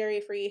free, dairy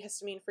free,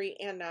 histamine free,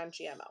 and non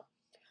GMO.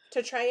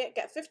 To try it,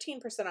 get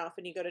 15% off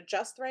when you go to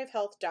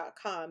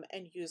justthrivehealth.com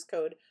and use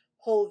code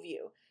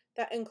WHOLEVIEW.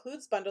 That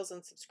includes bundles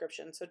and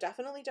subscriptions, so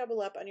definitely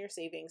double up on your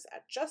savings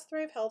at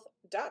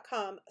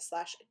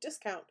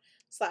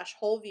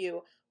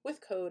justthrivehealth.com/discount/WHOLEVIEW with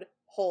code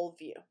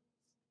WHOLEVIEW.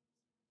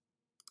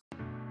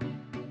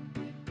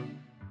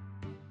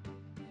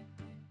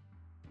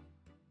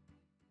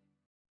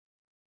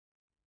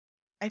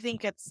 I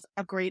think it's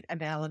a great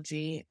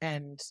analogy,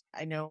 and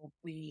I know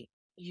we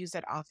use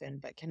it often,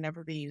 but can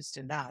never be used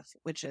enough,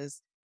 which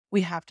is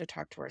we have to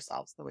talk to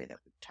ourselves the way that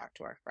we talk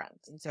to our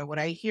friends. And so, what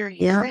I hear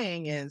you Yeah.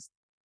 saying is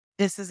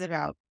this is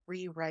about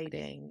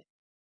rewriting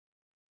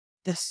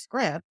the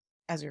script,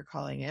 as you're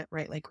calling it,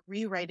 right? Like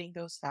rewriting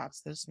those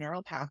thoughts, those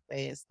neural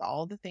pathways,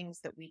 all the things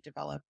that we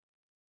develop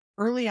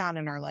early on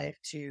in our life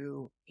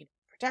to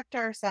protect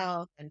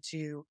ourselves and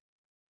to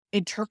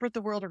interpret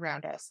the world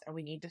around us. And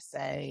we need to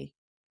say,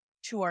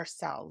 to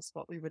ourselves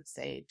what we would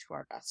say to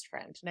our best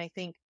friend. And I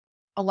think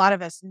a lot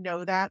of us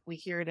know that we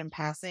hear it in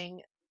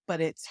passing, but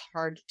it's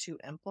hard to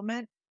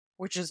implement,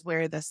 which is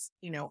where this,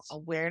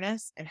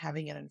 awareness and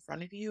having it in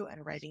front of you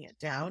and writing it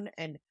down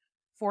and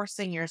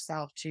forcing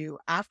yourself to,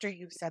 after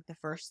you've said the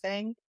first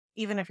thing,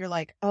 even if you're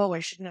like, oh, I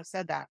shouldn't have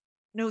said that.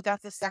 No,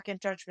 that's a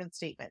second judgment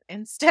statement.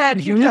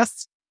 Instead, you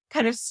just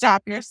kind of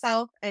stop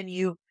yourself and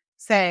you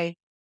say,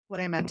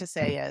 what I meant to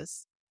say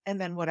is, and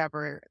then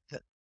whatever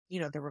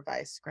the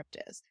revised script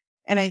is.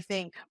 And I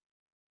think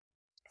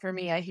for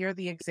me, I hear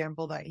the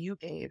example that you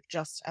gave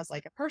just as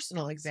like a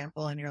personal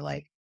example, and you're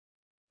like,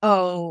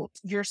 oh,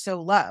 you're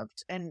so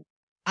loved. And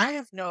I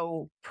have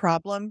no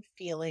problem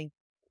feeling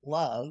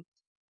loved.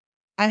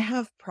 I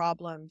have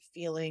problem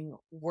feeling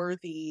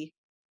worthy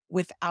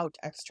without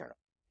external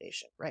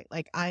validation, right?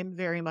 Like I'm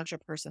very much a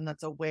person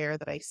that's aware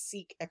that I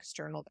seek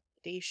external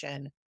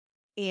validation.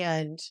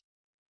 And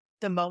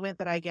the moment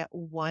that I get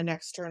one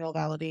external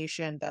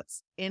validation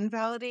that's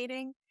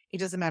invalidating, it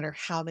doesn't matter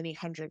how many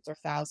hundreds or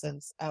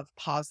thousands of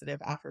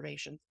positive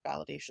affirmations,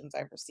 validations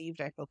I've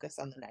received, I focus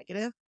on the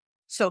negative.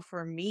 So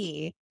for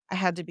me, I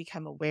had to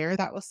become aware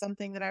that was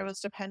something that I was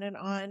dependent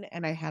on.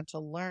 And I had to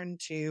learn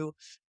to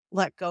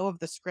let go of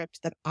the script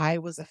that I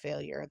was a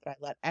failure, that I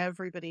let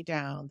everybody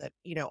down, that,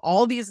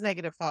 all these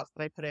negative thoughts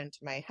that I put into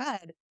my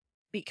head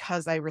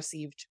because I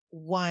received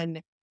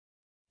one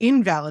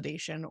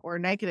invalidation or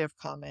negative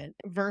comment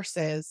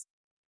versus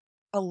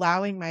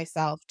allowing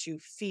myself to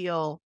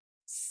feel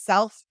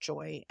self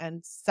joy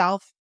and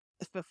self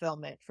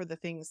fulfillment for the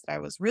things that I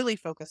was really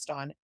focused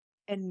on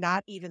and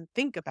not even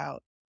think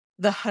about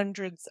the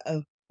hundreds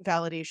of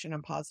validation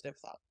and positive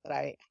thoughts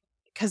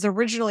because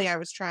originally I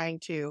was trying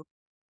to,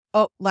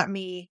 oh, let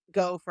me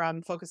go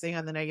from focusing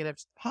on the negative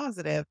to the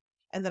positive.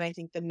 And then I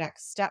think the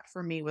next step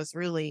for me was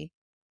really,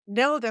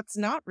 no, that's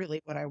not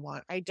really what I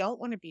want. I don't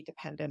want to be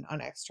dependent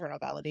on external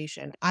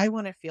validation. I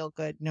want to feel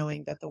good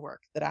knowing that the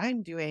work that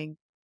I'm doing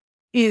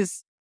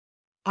is,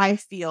 I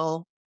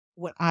feel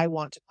what I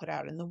want to put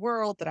out in the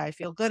world, that I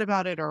feel good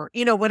about it, or,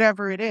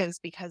 whatever it is,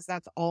 because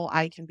that's all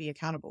I can be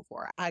accountable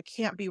for. I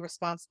can't be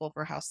responsible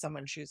for how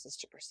someone chooses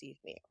to perceive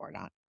me or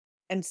not.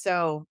 And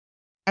so,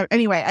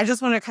 anyway, I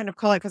just want to kind of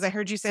call it because I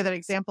heard you say that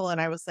example and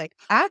I was like,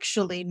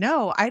 actually,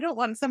 no, I don't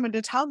want someone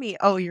to tell me,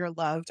 oh, you're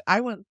loved.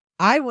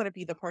 I want to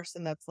be the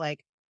person that's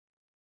like,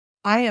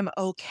 I am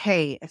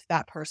okay if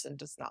that person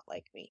does not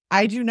like me.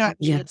 I do not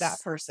need that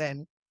Yes.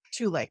 person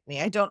to like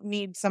me. I don't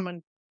need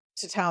someone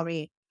to tell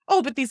me,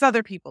 oh, but these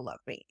other people love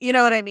me. You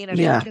know what I mean? And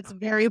I Yeah. think it's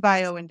very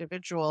bio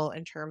individual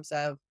in terms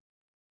of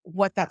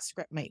what that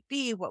script might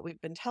be, what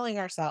we've been telling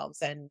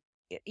ourselves. And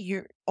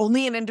you're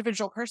only an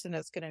individual person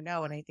is going to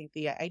know. And I think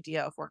the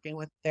idea of working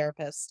with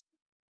therapists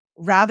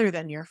rather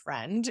than your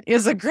friend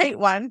is a great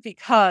one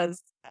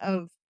because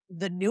of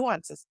the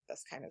nuances of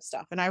this kind of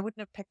stuff. And I wouldn't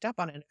have picked up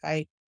on it if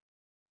I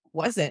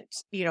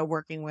wasn't,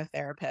 working with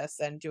therapists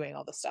and doing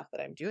all the stuff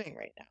that I'm doing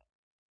right now.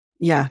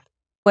 Yeah.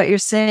 What you're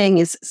saying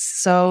is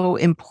so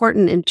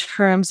important in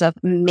terms of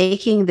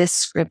making this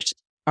script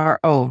our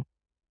own.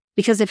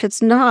 Because if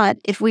it's not,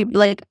 if we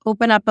like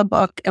open up a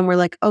book and we're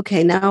like,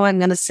 okay, now I'm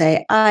going to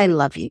say, I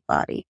love you,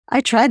 body.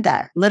 I tried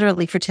that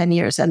literally for 10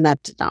 years and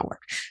that did not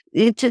work.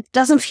 It just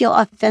doesn't feel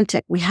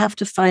authentic. We have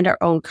to find our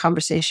own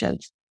conversation.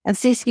 And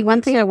Stacey,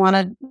 one thing I want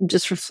to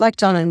just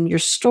reflect on in your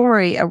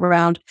story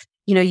around,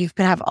 you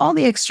can have all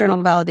the external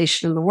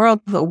validation in the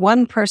world, but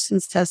one person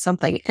says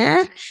something,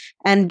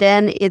 and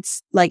then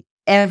it's like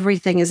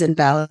everything is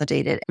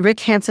invalidated. Rick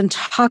Hansen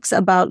talks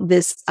about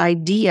this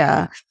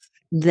idea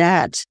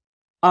that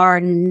our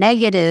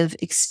negative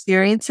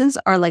experiences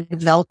are like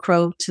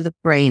Velcro to the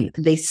brain.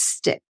 They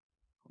stick.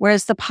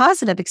 Whereas the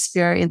positive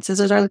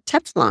experiences are like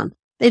Teflon.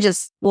 They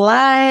just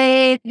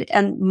slide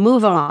and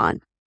move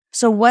on.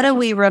 So what do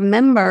we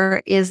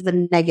remember is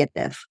the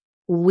negative.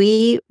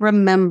 We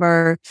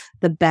remember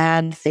the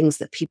bad things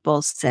that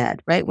people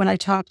said, right? When I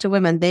talk to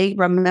women, they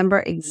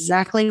remember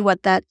exactly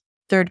what that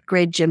third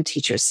grade gym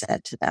teacher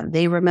said to them.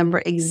 They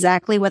remember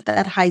exactly what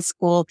that high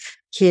school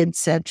kid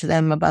said to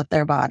them about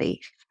their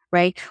body,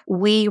 right?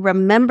 We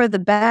remember the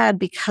bad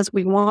because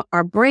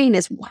our brain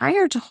is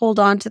wired to hold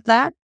on to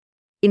that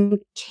in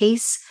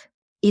case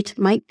it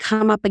might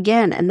come up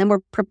again. And then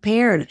we're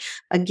prepared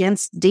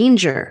against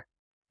danger,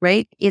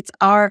 right? It's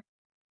our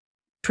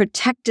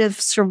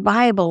protective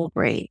survival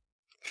brain.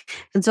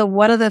 And so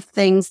one of the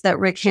things that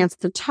Rick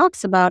Hansen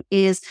talks about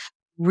is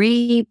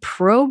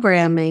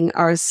reprogramming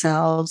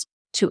ourselves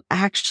to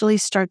actually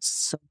start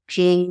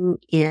soaking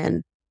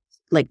in,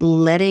 like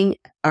letting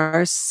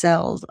our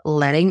cells,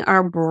 letting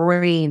our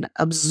brain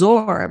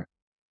absorb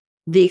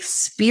the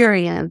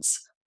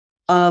experience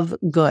of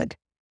good.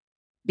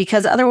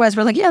 Because otherwise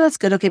we're like, yeah, that's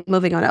good. Okay,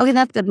 moving on. Okay,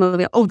 that's good.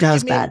 Moving on. Oh, that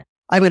was bad.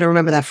 I'm going to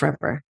remember that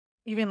forever.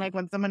 Even like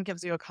when someone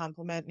gives you a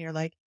compliment and you're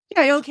like,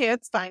 yeah, okay,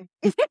 it's fine.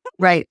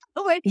 Right.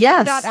 Like,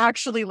 yes. Not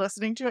actually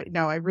listening to it.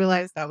 No, I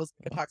realized that was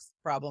a toxic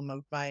problem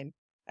of mine.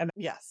 And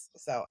yes,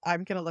 so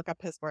I'm going to look up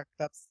his work.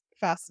 That's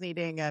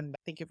fascinating. And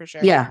thank you for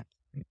sharing. Yeah,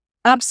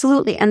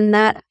 absolutely. And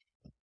that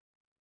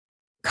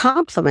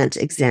compliment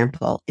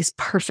example is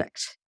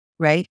perfect,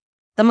 right?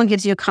 Someone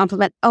gives you a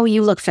compliment. Oh,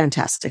 you look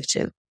fantastic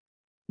too.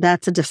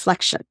 That's a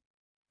deflection,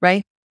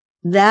 right?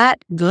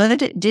 That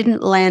good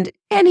didn't land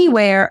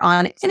anywhere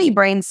on any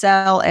brain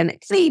cell and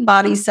any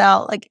body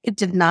cell. Like it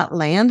did not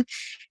land.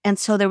 And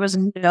so there was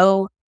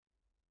no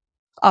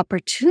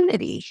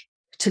opportunity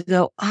to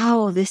go,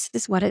 oh, this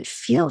is what it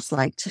feels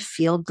like to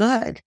feel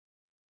good,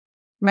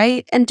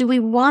 right? And do we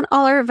want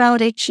all our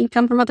validation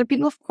come from other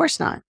people? Of course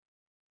not.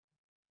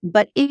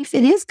 But if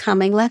it is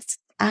coming, let's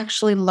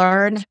actually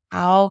learn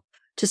how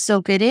to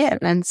soak it in.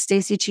 And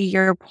Stacey, to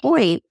your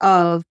point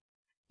of,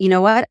 you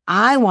know what?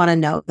 I want to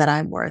know that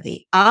I'm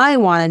worthy. I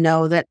want to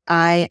know that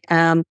I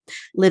am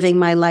living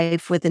my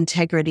life with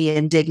integrity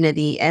and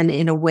dignity and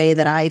in a way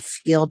that I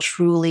feel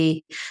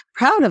truly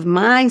proud of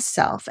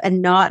myself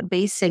and not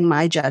basing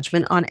my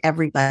judgment on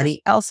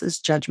everybody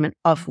else's judgment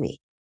of me.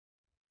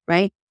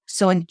 Right.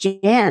 So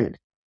again,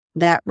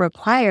 that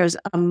requires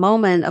a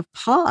moment of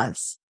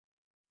pause.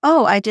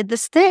 Oh, I did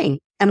this thing.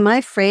 And my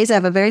phrase, I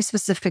have a very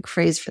specific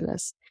phrase for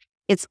this.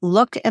 It's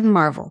look and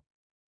marvel.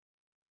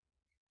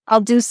 I'll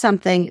do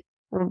something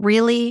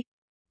really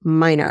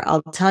minor.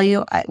 I'll tell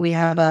you, we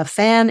have a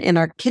fan in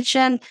our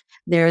kitchen.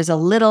 There's a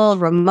little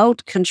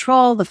remote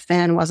control. The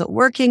fan wasn't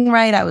working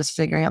right. I was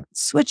figuring out the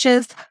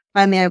switches.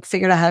 Finally, I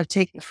figured out how to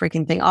take the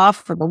freaking thing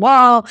off from the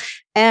wall.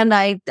 And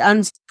I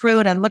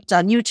unscrewed and looked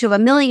on YouTube, a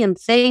million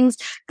things,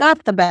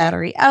 got the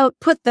battery out,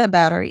 put the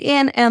battery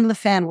in, and the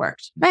fan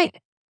worked. Right.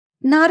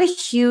 Not a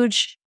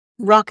huge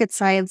rocket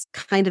science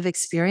kind of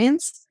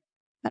experience,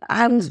 but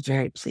I was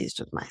very pleased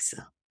with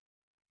myself.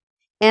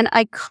 And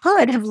I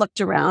could have looked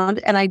around,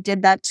 and I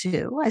did that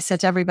too. I said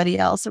to everybody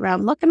else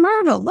around, look and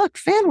marvel, look,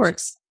 fan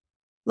works.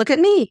 Look at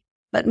me.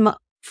 But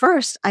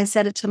first, I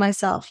said it to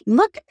myself,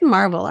 look and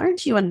marvel,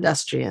 aren't you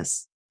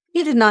industrious?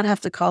 You did not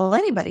have to call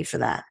anybody for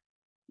that.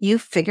 You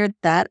figured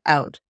that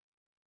out,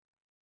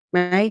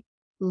 right?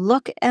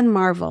 Look and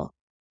marvel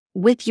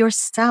with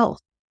yourself.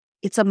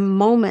 It's a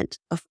moment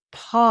of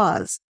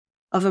pause,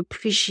 of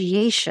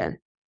appreciation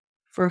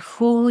for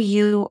who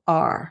you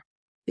are,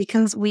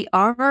 because we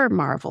are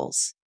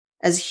marvels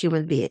as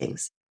human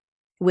beings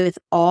with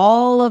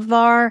all of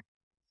our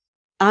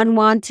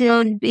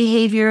unwanted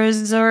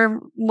behaviors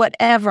or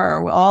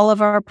whatever, all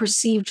of our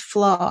perceived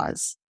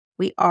flaws.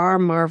 We are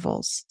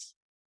marvels.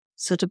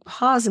 So to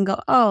pause and go,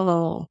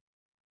 oh,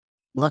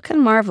 look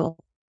and marvel,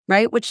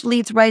 right? Which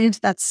leads right into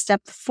that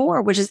step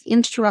 4, which is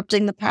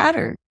interrupting the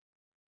pattern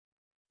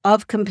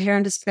of compare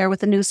and despair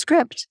with a new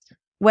script.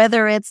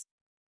 Whether it's,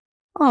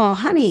 oh,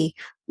 honey,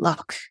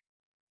 look,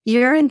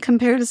 you're in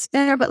compare and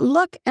despair, but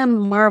look and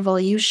marvel.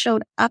 You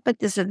showed up at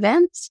this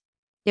event.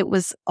 It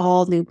was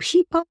all new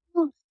people.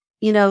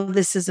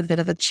 This is a bit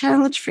of a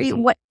challenge for you,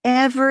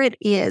 whatever it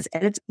is.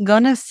 And it's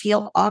going to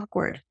feel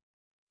awkward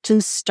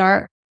to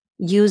start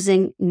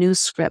using new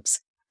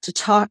scripts,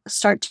 to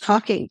start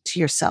talking to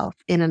yourself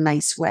in a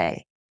nice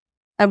way.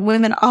 And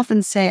women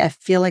often say, I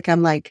feel like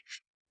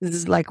this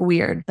is like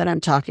weird that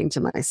I'm talking to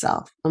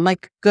myself. I'm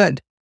like,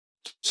 good.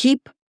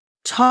 Keep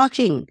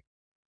talking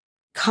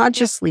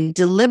consciously,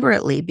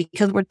 deliberately,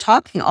 because we're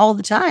talking all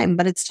the time,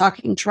 but it's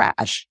talking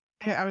trash.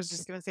 I was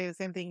just going to say the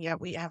same thing. Yeah,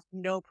 we have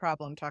no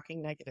problem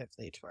talking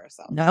negatively to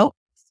ourselves.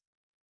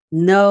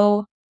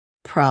 No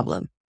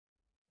problem,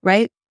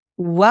 right?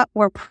 What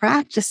we're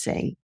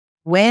practicing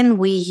when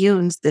we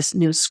use this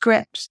new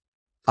script,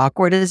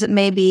 awkward as it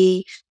may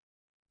be,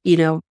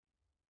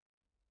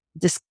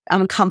 just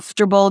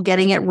uncomfortable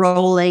getting it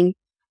rolling.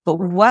 But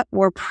what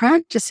we're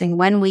practicing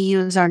when we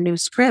use our new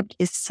script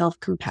is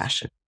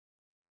self-compassion.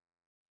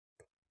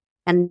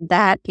 And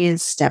that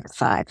is step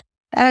 5.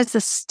 That is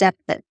the step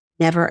that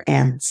never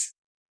ends,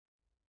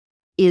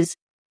 is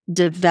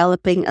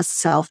developing a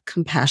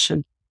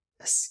self-compassion.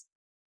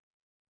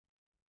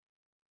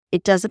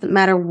 It doesn't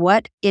matter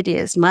what it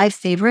is. My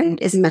favorite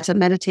is metta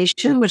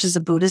meditation, which is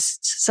a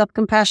Buddhist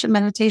self-compassion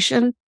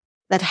meditation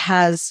that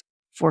has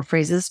 4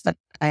 phrases, but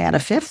I add a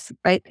 5th,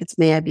 right? It's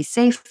may I be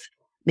safe,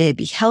 may I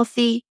be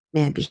healthy,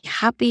 may I be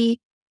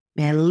happy,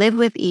 may I live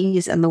with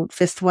ease. And the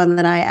 5th one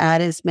that I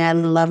add is may I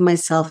love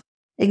myself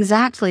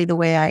exactly the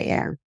way I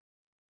am,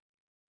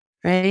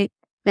 right?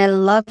 May I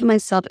love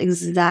myself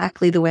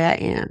exactly the way I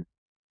am,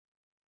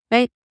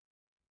 right?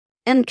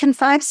 And can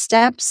 5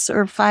 steps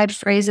or 5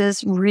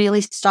 phrases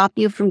really stop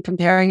you from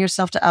comparing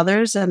yourself to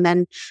others and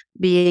then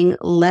being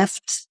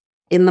left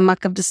in the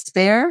muck of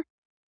despair?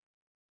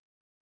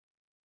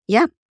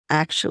 Yeah,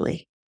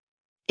 actually,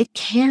 it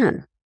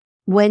can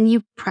when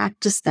you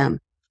practice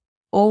them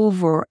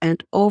over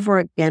and over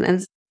again. And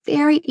it's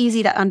very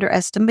easy to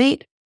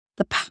underestimate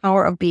the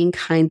power of being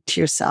kind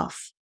to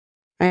yourself,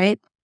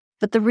 right?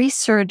 But the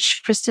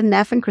research, Kristen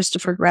Neff and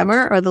Christopher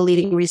Bremer are the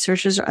leading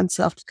researchers on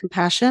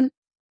self-compassion.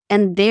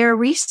 And their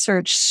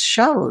research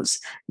shows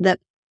that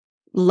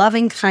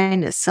loving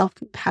kindness,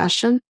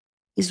 self-compassion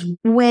is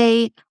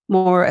way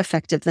more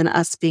effective than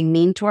us being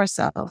mean to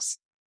ourselves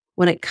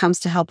when it comes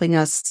to helping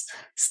us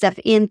step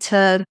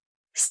into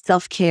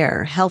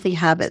self-care, healthy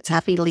habits,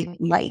 happy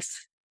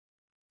life,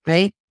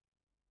 right?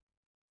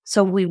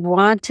 So we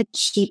want to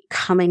keep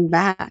coming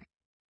back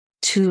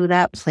to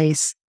that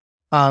place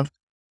of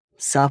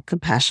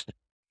self-compassion.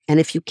 And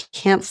if you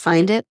can't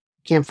find it,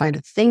 can't find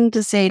a thing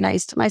to say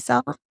nice to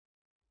myself,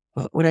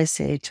 what would I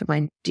say to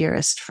my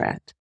dearest friend?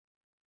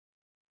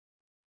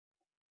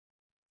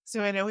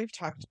 So I know we've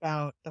talked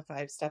about the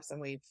 5 steps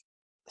and we've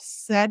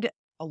said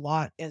a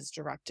lot is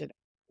directed at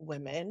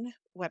women.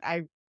 What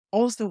I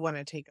also want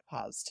to take a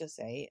pause to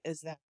say is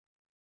that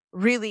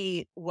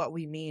really what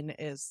we mean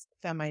is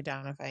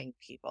femme-identifying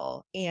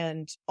people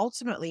and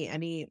ultimately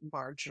any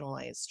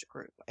marginalized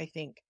group. I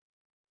think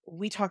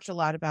we talked a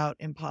lot about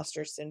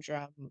imposter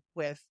syndrome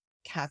with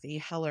Kathy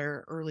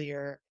Heller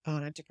earlier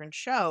on a different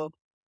show.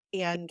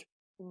 And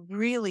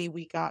really,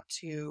 we got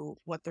to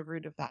what the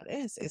root of that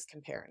is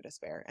compare and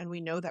despair. And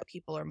we know that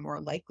people are more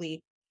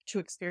likely to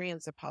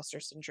experience imposter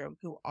syndrome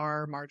who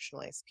are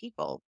marginalized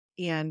people.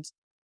 And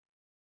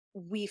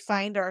we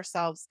find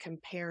ourselves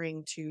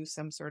comparing to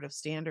some sort of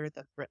standard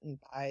that's written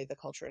by the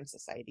culture and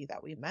society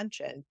that we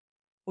mentioned.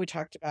 We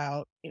talked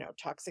about,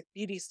 toxic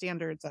beauty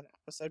standards on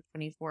episode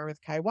 24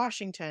 with Kai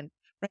Washington,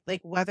 right?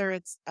 Like whether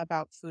it's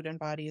about food and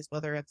bodies,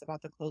 whether it's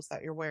about the clothes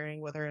that you're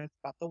wearing, whether it's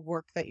about the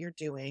work that you're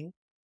doing,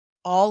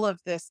 all of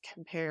this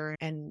compare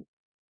and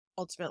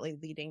ultimately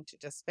leading to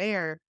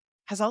despair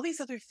has all these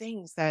other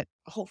things that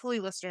hopefully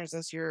listeners,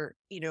 as you're,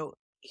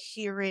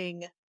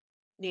 hearing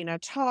Nina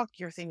talk,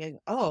 you're thinking,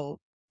 oh,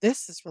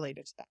 this is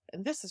related to that,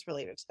 and this is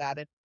related to that.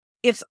 And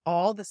it's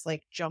all this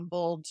like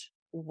jumbled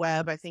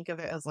web. I think of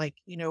it as like,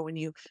 when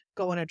you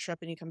go on a trip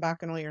and you come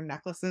back and all your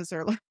necklaces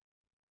are like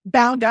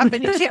bound up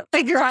and you can't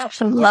figure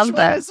out I which love one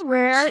that. is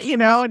where, and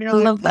you're I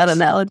like, love that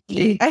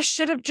analogy. I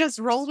should have just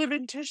rolled it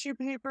in tissue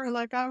paper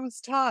like I was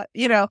taught,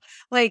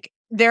 like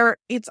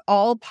it's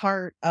all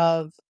part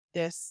of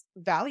this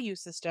value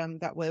system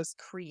that was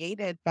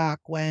created back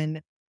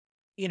when,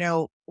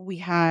 we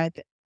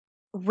had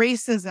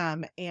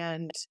racism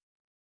and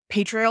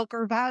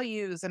patriarchal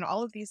values and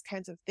all of these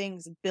kinds of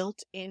things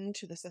built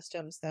into the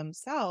systems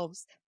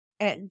themselves.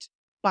 And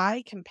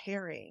by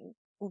comparing,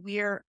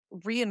 we're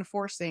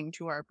reinforcing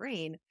to our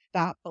brain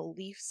that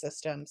belief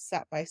system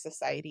set by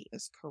society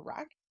is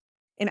correct.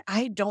 And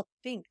I don't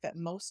think that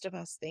most of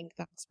us think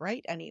that's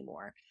right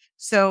anymore.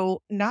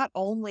 So not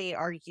only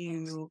are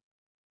you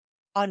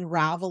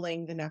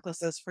unraveling the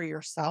necklaces for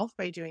yourself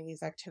by doing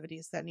these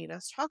activities that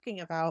Nina's talking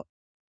about,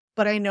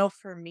 But I know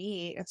for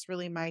me, it's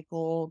really my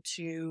goal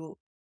to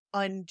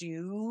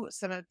undo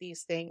some of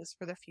these things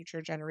for the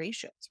future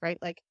generations, right?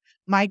 Like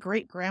my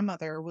great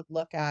grandmother would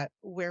look at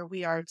where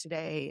we are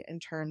today in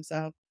terms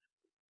of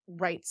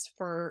rights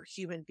for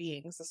human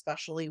beings,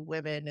 especially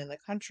women in the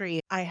country.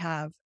 I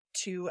have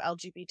two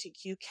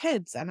LGBTQ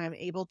kids and I'm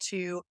able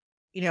to,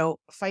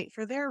 fight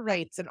for their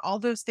rights and all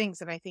those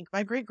things. And I think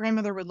my great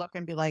grandmother would look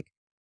and be like,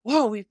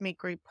 whoa, we've made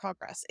great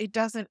progress. It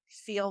doesn't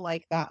feel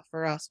like that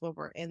for us when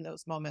we're in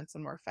those moments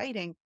and we're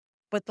fighting.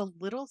 But the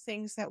little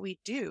things that we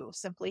do,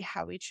 simply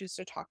how we choose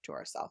to talk to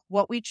ourselves,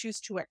 what we choose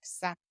to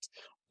accept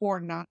or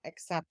not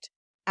accept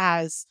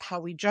as how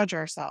we judge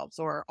ourselves,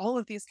 or all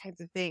of these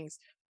kinds of things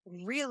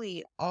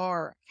really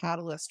are a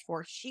catalyst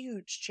for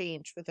huge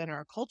change within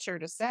our culture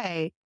to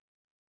say,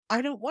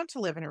 I don't want to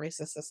live in a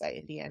racist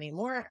society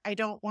anymore. I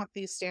don't want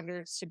these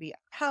standards to be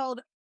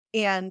upheld.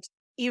 And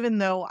even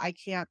though I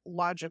can't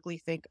logically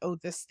think, oh,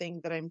 this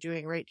thing that I'm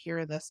doing right here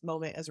in this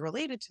moment is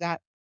related to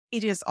that,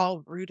 it is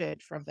all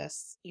rooted from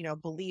this,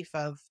 belief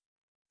of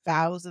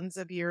thousands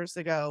of years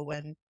ago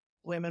when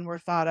women were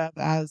thought of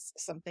as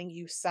something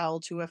you sell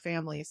to a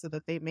family so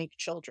that they make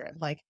children.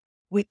 Like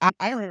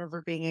I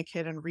remember being a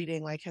kid and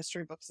reading like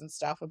history books and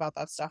stuff about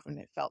that stuff, and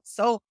it felt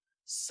so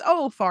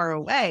far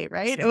away,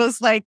 right? It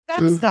was like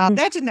Mhm.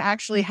 that didn't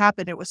actually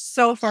happen. It was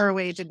so far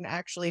away, it didn't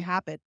actually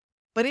happen.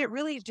 But it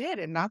really did,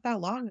 and not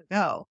that long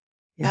ago.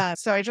 Yeah,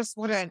 So I just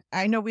want to,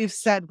 I know we've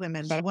said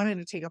women, but I wanted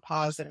to take a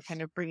pause and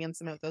kind of bring in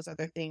some of those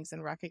other things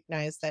and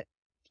recognize that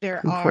there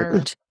are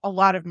important. a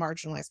lot of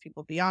marginalized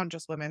people beyond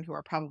just women who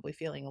are probably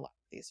feeling a lot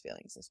of these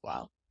feelings as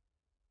well.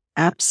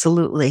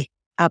 Absolutely.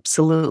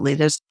 Absolutely.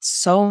 There's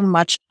so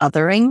much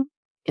othering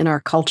in our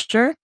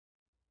culture.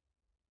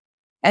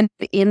 And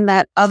in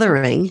that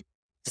othering,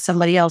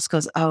 somebody else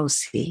goes, oh,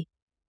 see,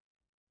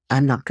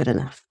 I'm not good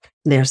enough.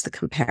 There's the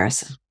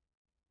comparison,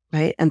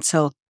 right? And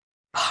so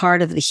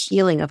part of the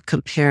healing of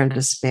compare and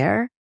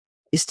despair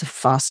is to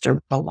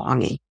foster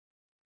belonging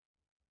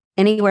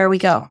anywhere we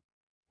go,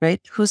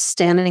 right? Who's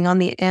standing on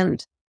the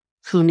end?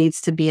 Who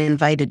needs to be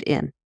invited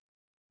in,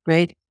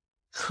 right?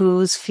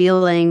 Who's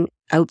feeling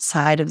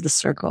outside of the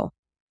circle?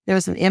 There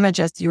was an image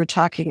as you were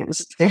talking. It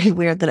was very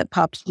weird that it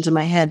popped into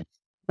my head.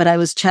 But I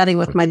was chatting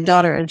with my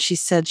daughter and she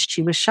said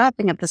she was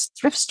shopping at this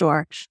thrift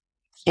store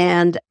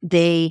and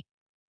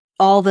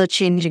all the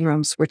changing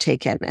rooms were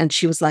taken. And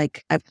she was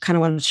like, I kind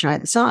of wanted to try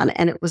this on.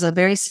 And it was a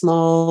very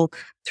small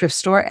thrift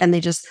store. And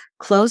they just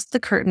closed the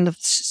curtain of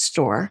the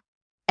store.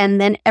 And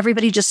then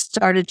everybody just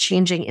started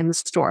changing in the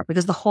store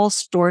because the whole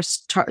store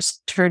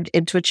turned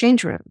into a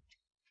change room.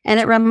 And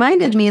it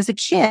reminded me as a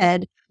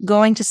kid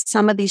going to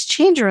some of these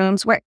change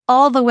rooms where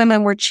all the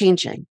women were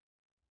changing.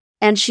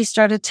 And she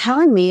started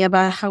telling me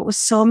about how it was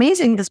so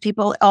amazing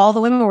because all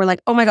the women were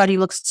like, oh my God, you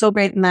look so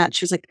great in that.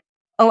 She was like,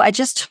 oh, I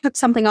just took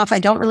something off I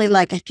don't really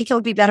like. I think it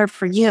would be better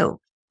for you.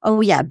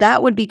 Oh, yeah,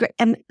 that would be great.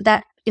 And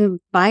that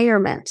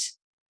environment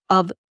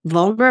of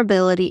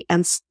vulnerability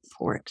and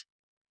support,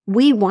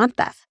 we want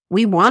that.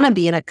 We want to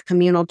be in a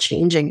communal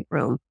changing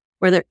room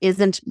where there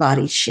isn't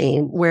body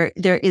shame, where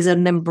there is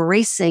an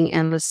embracing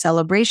and a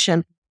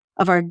celebration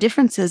of our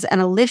differences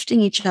and a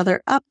lifting each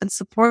other up and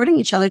supporting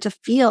each other to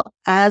feel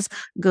as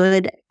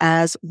good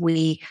as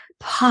we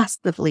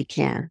possibly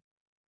can,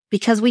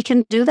 because we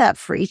can do that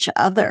for each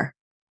other.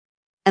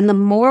 And the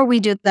more we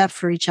do that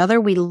for each other,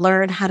 we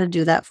learn how to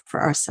do that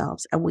for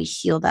ourselves and we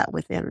heal that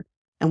within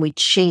and we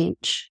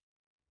change,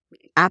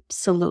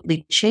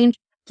 absolutely change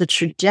the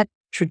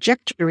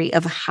trajectory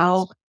of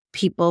how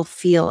people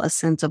feel a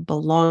sense of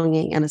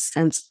belonging and a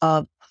sense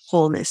of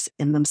wholeness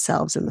in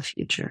themselves in the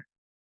future.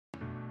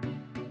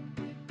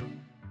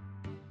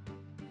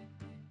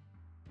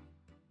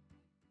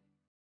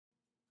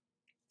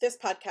 This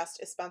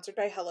podcast is sponsored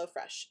by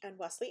HelloFresh, and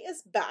Wesley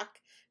is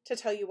back to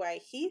tell you why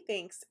he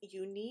thinks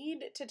you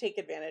need to take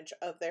advantage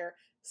of their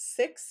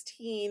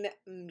 16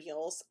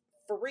 meals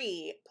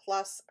free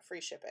plus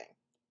free shipping.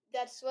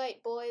 That's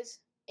right, boys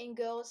and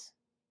girls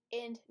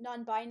and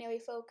non-binary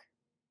folk.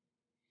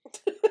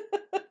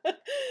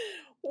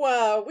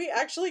 Wow, we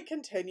actually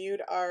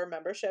continued our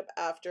membership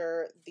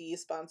after the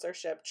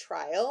sponsorship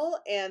trial,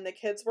 and the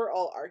kids were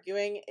all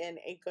arguing in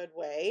a good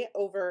way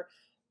over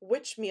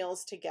which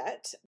meals to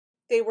get.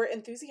 They were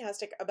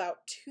enthusiastic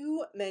about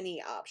too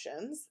many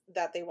options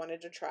that they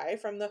wanted to try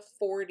from the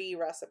 40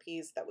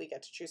 recipes that we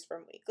get to choose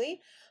from weekly,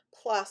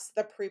 plus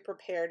the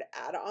pre-prepared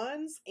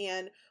add-ons.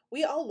 And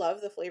we all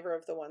love the flavor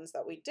of the ones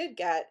that we did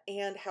get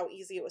and how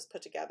easy it was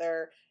put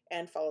together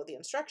and follow the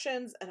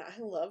instructions. And I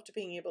loved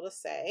being able to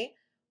say,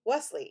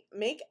 Wesley,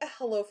 make a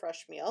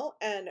HelloFresh meal.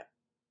 And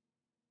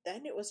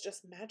then it was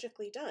just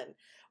magically done.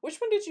 Which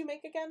one did you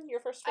make again?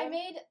 Your first one? I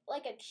made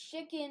like a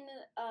chicken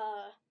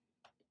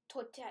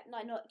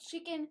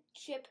chicken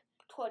chip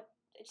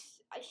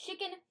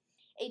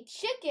a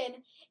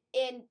chicken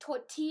in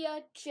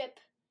tortilla chip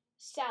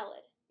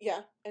salad.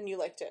 Yeah, and you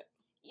liked it.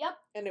 Yep.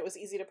 And it was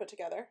easy to put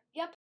together.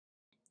 Yep.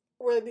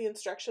 Were the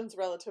instructions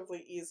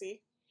relatively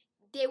easy?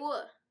 They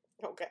were.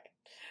 Okay.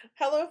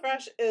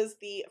 HelloFresh is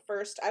the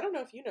first, I don't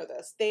know if you know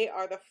this, they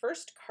are the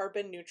first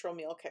carbon neutral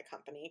meal kit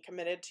company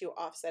committed to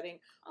offsetting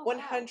Oh, wow.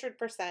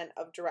 100%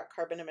 of direct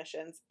carbon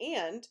emissions,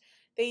 and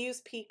they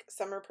use peak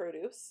summer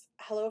produce.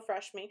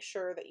 HelloFresh makes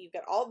sure that you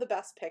get all the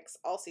best picks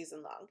all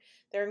season long.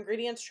 Their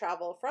ingredients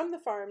travel from the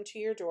farm to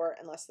your door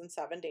in less than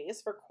 7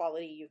 days for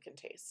quality you can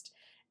taste.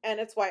 And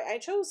it's why I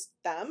chose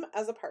them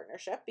as a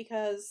partnership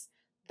because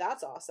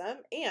that's awesome.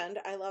 And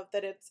I love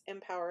that it's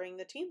empowering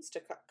the teens to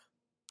cook.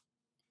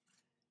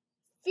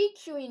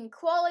 Featuring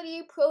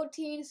quality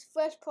proteins,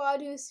 fresh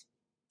produce,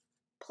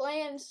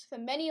 plans for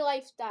many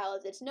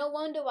lifestyles. It's no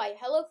wonder why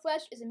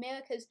HelloFresh is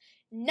America's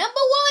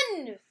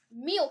 #1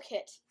 meal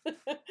kit.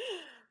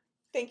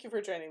 Thank you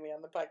for joining me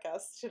on the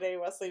podcast today,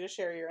 Wesley, to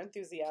share your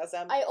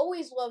enthusiasm. I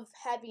always love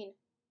having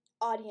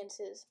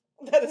audiences.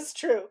 That is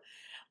true.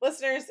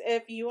 Listeners,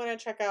 if you want to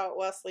check out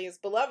Wesley's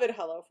beloved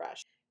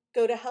HelloFresh,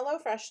 go to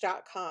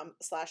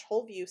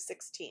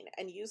hellofresh.com/wholeview16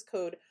 and use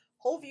code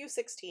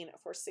wholeview16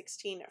 for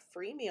 16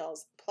 free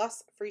meals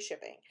plus free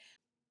shipping.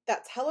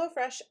 That's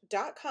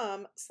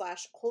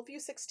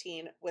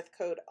hellofresh.com/wholeview16 with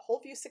code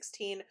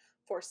wholeview16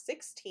 for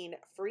 16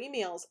 free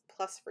meals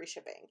plus free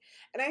shipping.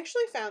 And I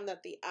actually found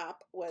that the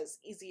app was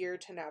easier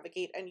to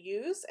navigate and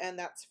use, and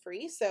that's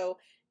free, so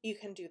you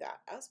can do that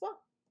as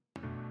well.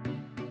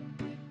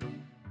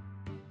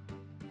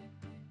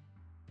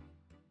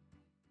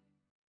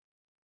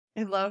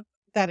 I love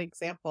that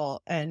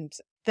example and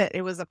that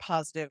it was a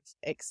positive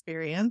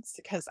experience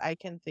because I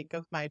can think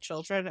of my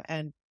children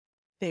and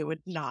they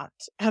would not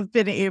have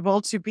been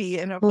able to be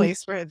in a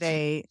place where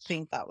they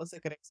think that was a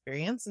good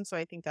experience. And so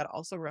I think that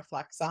also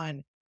reflects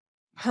on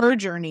her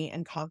journey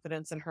and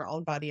confidence in her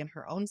own body and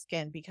her own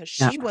skin because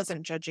she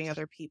wasn't judging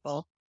other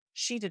people.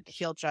 She didn't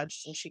feel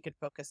judged and she could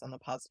focus on the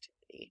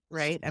positivity,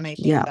 right? And I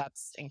think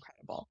that's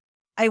incredible.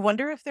 I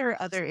wonder if there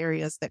are other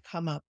areas that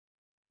come up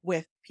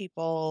with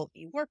people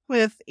you work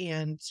with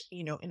and,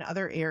 in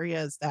other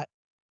areas that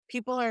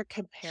people are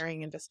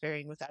comparing and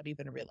despairing without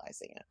even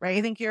realizing it, right?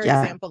 I think your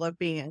example of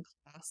being in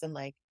class and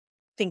like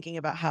thinking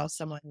about how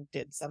someone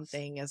did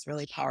something is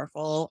really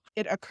powerful.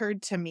 It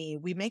occurred to me,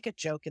 we make a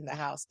joke in the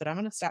house, but I'm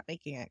going to stop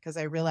making it because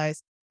I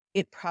realize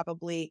it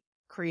probably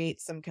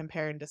creates some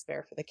compare and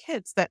despair for the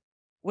kids that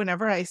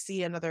whenever I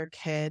see another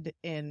kid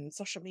in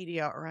social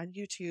media or on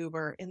YouTube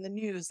or in the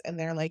news and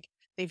they're like,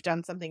 they've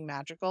done something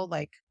magical,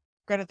 like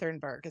Greta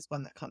Thunberg is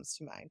one that comes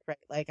to mind, right?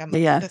 Like I'm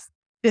like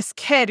this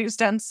kid who's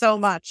done so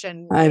much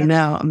and I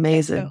know, and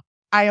amazing. so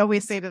I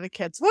always say to the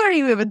kids, what are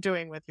you even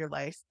doing with your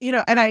life?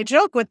 And I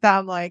joke with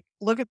them, like,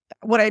 look at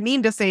what I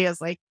mean to say is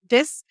like,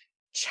 this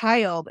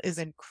child is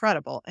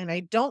incredible. And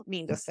I don't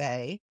mean to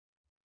say,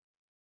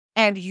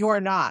 and you're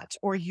not,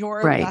 or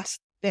you're less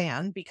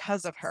than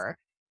because of her.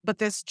 But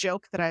this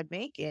joke that I'm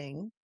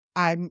making,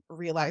 I'm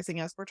realizing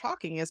as we're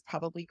talking is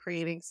probably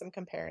creating some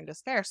compare and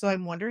despair. So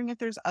I'm wondering if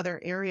there's other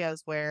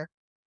areas where,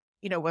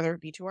 whether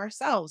it be to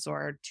ourselves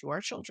or to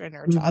our children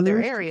or to other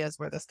areas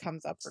where this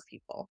comes up for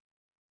people.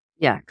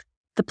 Yeah.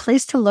 The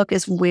place to look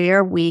is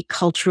where we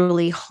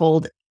culturally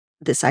hold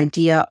this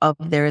idea of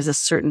there is a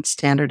certain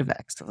standard of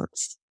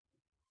excellence.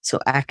 So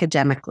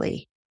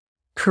academically,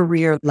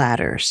 career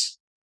ladders,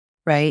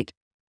 right?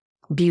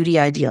 Beauty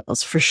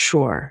ideals for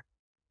sure.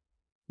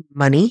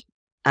 Money,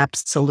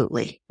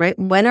 absolutely, right?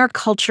 When our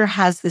culture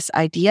has this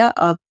idea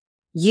of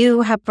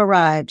you have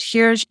arrived,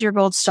 here's your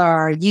gold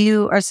star,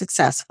 you are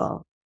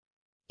successful.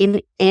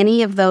 In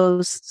any of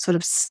those sort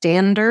of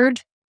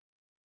standardized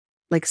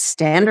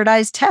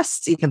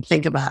tests you can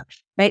think about,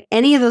 right?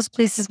 Any of those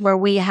places where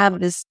we have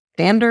this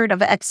standard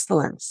of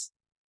excellence,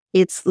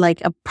 it's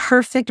like a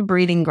perfect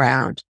breeding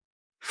ground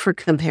for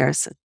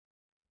comparison.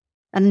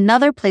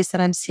 Another place that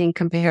I'm seeing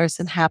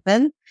comparison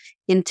happen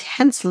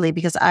intensely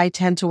because I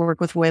tend to work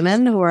with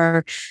women who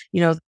are,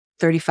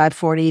 35,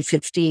 40,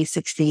 50,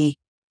 60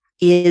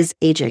 is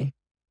aging.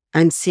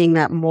 I'm seeing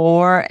that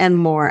more and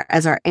more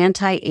as our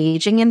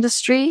anti-aging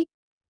industry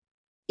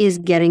is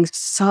getting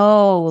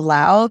so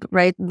loud,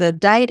 right? The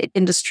diet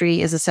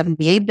industry is a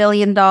 $78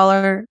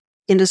 billion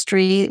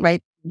industry,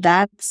 right?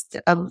 That's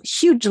a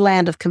huge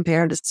land of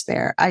compare and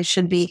despair. I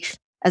should be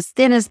as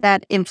thin as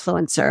that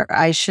influencer.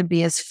 I should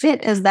be as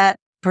fit as that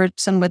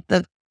person with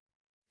the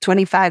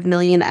 25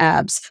 million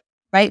abs,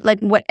 right?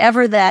 Like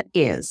whatever that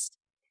is.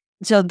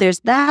 So there's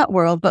that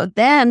world, but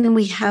then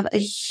we have a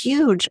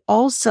huge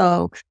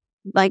also,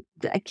 like,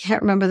 I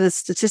can't remember the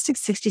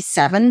statistics,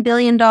 $67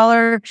 billion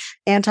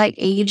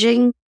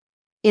anti-aging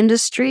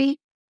industry.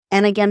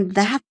 And again,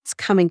 that's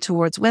coming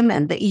towards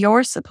women, that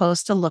you're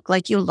supposed to look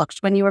like you looked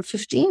when you were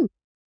 15.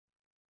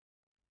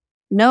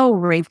 No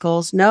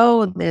wrinkles,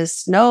 no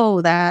this,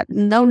 no that,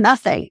 no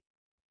nothing.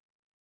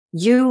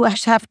 You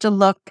have to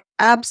look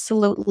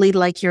absolutely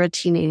like you're a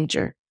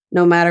teenager,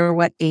 no matter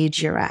what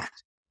age you're at.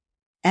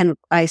 And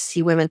I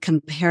see women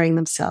comparing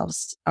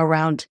themselves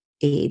around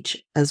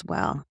age as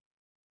well.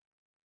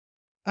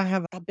 I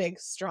have a big,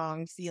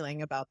 strong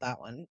feeling about that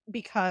one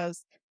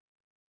because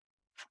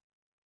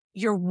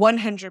you're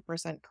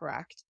 100%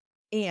 correct.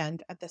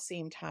 And at the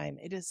same time,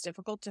 it is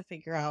difficult to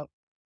figure out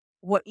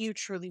what you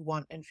truly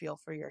want and feel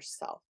for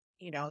yourself.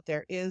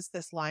 There is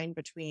this line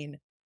between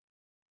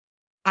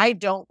I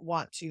don't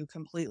want to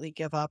completely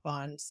give up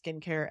on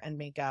skincare and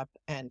makeup,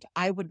 and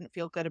I wouldn't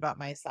feel good about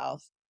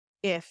myself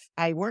if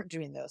I weren't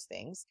doing those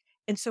things.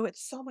 And so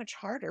it's so much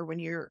harder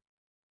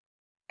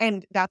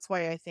and that's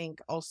why I think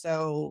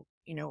also,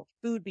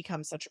 food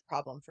becomes such a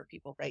problem for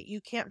people, right?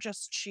 You can't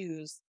just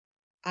choose,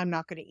 I'm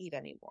not going to eat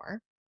anymore.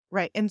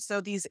 Right. And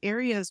so these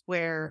areas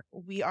where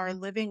we are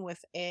living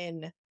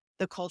within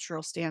the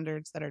cultural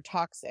standards that are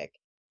toxic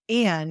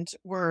and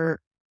we're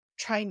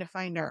trying to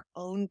find our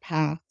own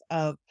path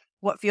of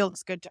what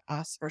feels good to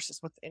us versus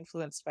what's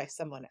influenced by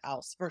someone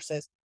else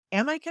versus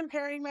am I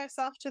comparing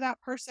myself to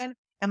that person?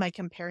 Am I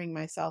comparing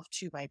myself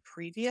to my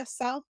previous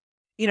self?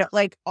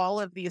 Like all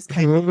of these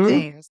type of Mhm.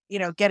 things,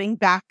 getting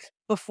back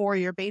before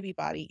your baby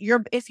body.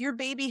 If your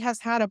baby has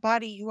had a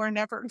body, you are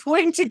never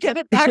going to get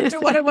it back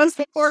to what it was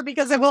before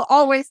because it will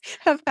always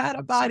have had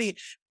a body.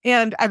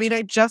 And I mean,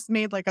 I just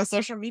made like a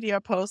social media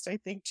post, I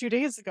think 2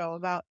 days ago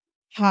about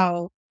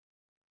how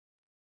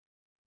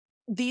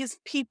these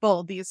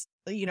people, these,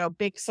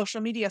 big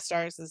social media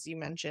stars, as you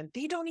mentioned,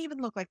 they don't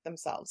even look like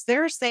themselves.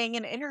 They're saying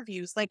in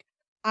interviews, like,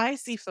 I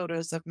see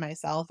photos of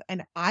myself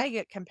and I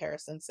get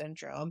comparison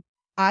syndrome.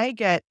 I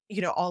get,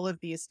 all of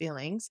these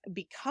feelings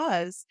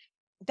because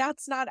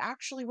that's not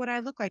actually what I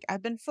look like.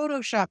 I've been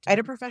photoshopped. I had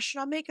a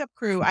professional makeup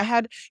crew. I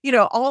had,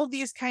 all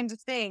these kinds of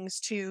things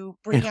to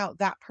Yeah. bring out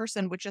that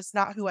person, which is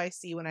not who I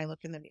see when I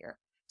look in the mirror.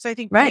 So I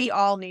think Right. we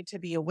all need to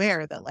be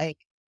aware that, like,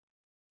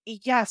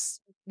 yes,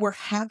 we're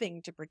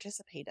having to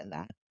participate in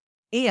that.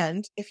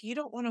 And if you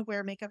don't want to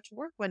wear makeup to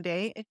work one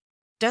day, it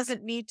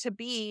doesn't need to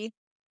be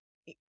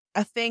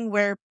a thing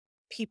where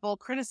people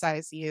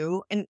criticize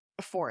you and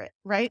for it,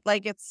 right?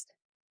 Like it's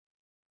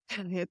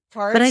But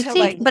hard I to think,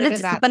 like get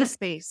in that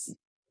space.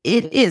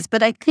 it is,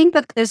 but I think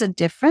that there's a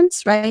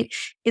difference, right?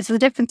 It's the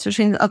difference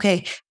between,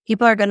 okay,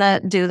 people are going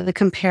to do the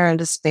compare and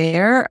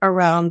despair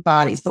around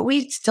bodies, but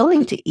we still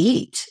need to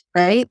eat,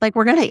 right? Like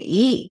we're going to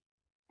eat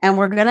and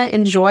we're going to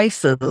enjoy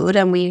food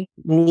and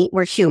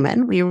we're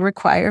human. We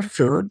require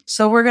food.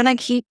 So we're going to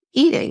keep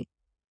eating.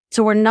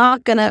 So we're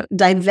not going to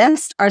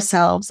divest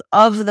ourselves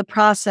of the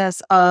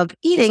process of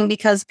eating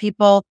because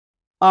people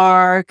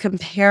are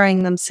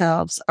comparing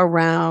themselves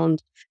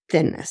around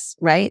thinness,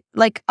 right?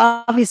 Like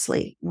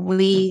obviously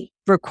we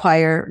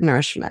require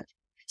nourishment.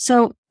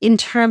 So in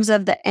terms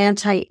of the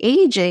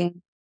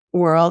anti-aging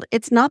world,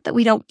 it's not that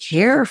we don't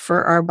care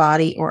for our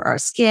body or our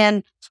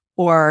skin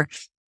or,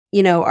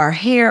 our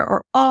hair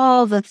or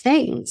all the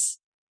things,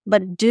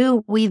 but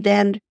do we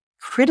then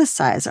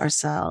criticize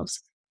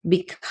ourselves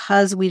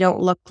because we don't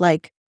look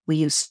like we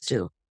used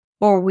to,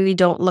 or we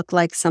don't look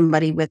like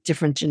somebody with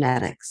different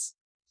genetics,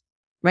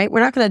 right? We're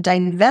not going to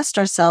divest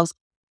ourselves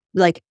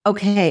like,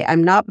 okay,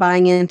 I'm not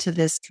buying into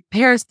this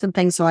comparison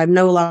thing, so I'm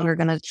no longer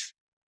going to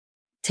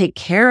take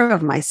care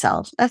of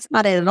myself. That's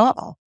not it at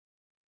all.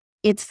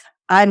 It's,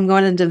 I'm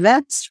going to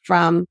divest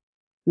from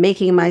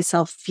making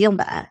myself feel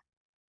bad.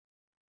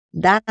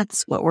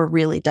 That's what we're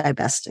really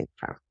divesting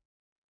from.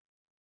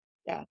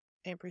 Yeah,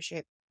 I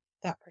appreciate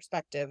that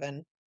perspective.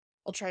 And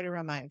I'll try to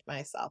remind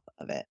myself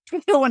of it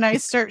when I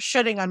start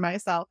shitting on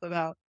myself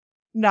about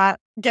not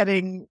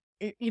getting,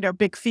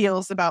 big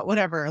feels about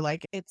whatever.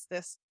 Like it's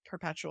this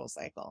perpetual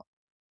cycle.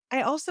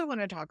 I also want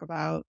to talk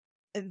about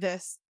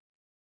this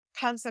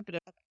concept of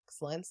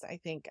excellence. I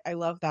think I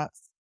love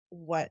that's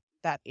what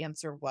that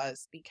answer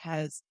was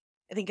because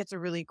I think it's a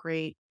really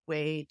great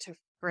way to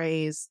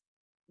phrase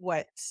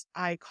what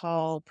I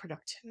call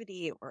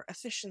productivity or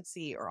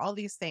efficiency or all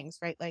these things,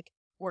 right? Like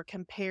we're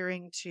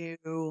comparing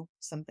to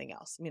something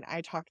else. I mean, I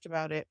talked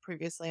about it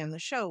previously on the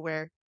show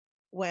where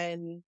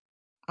when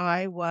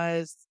I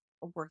was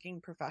a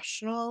working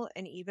professional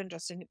and even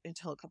just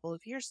until a couple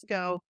of years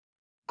ago,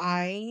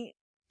 I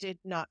did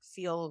not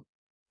feel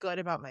good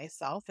about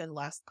myself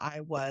unless I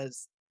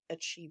was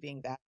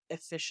achieving that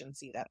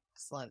efficiency, that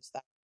excellence,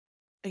 that,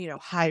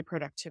 high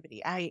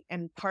productivity.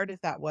 And part of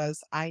that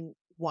was I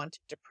wanted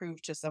to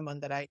prove to someone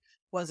that I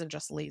wasn't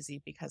just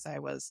lazy because I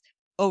was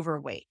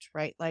overweight,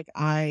 right? Like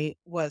I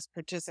was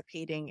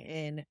participating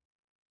in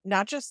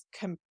not just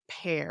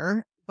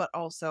compare, but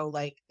also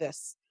like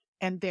this.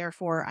 And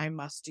therefore, I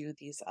must do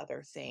these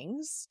other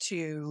things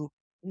to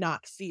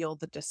not feel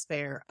the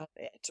despair of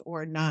it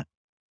or not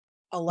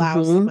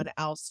allow Mm-hmm. someone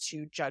else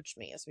to judge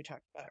me, as we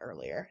talked about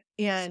earlier.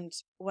 And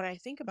when I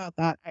think about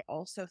that, I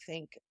also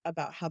think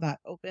about how that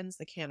opens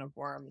the can of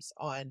worms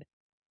on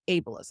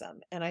ableism.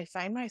 And I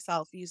find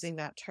myself using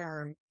that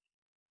term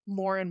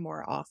more and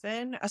more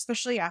often,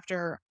 especially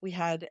after we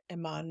had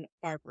Iman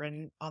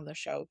Barbarin on the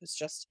show, who's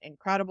just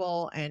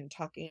incredible and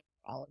talking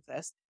about all of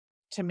this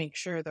to make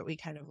sure that we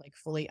kind of like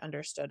fully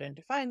understood and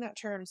defined that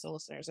term. So,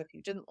 listeners, if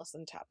you didn't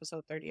listen to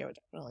episode 30, I would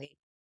definitely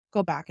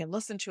go back and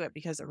listen to it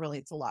because it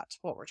relates a lot to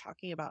what we're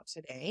talking about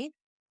today.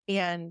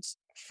 And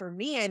for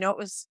me, I know it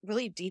was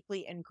really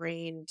deeply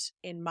ingrained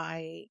in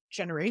my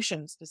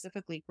generation,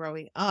 specifically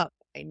growing up.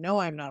 I know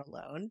I'm not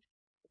alone,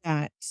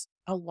 that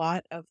a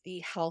lot of the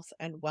health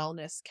and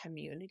wellness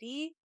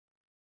community,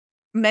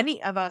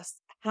 many of us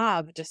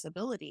have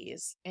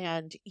disabilities,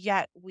 and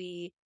yet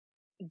we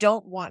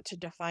don't want to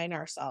define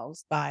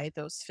ourselves by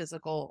those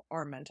physical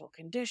or mental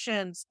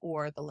conditions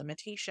or the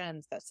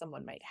limitations that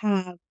someone might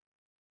have.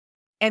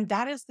 And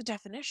that is the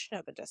definition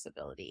of a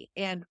disability.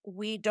 And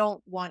we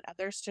don't want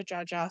others to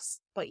judge us,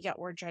 but yet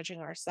we're judging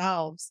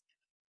ourselves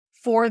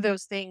for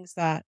those things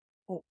that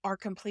are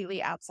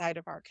completely outside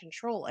of our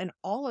control. And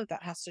all of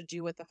that has to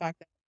do with the fact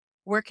that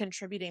we're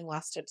contributing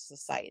less to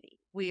society.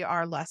 We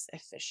are less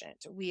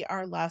efficient. We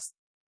are less,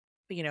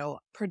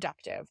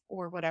 productive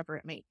or whatever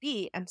it may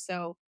be. And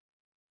so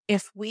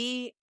if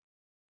we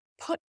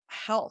put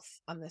health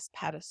on this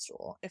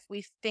pedestal, if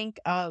we think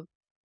of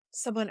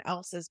someone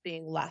else as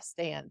being less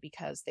than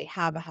because they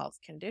have a health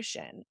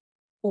condition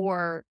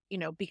or,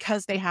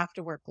 because they have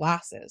to wear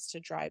glasses to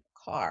drive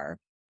a car,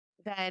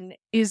 then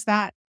is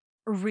that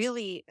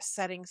really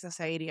setting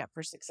society up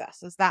for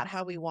success? Is that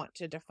how we want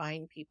to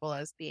define people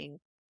as being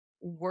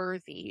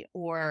worthy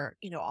or,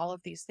 all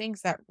of these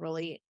things that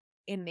really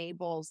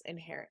enables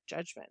inherent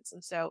judgments?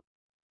 And so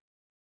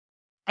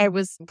I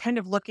was kind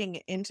of looking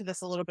into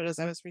this a little bit as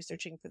I was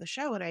researching for the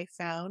show, and I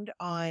found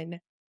on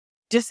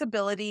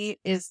Disability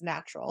is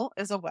Natural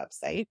is a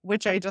website,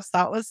 which I just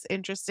thought was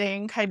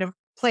interesting kind of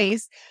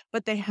place,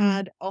 but they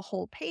had a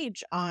whole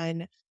page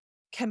on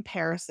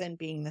comparison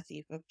being the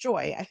thief of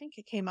joy. I think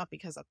it came up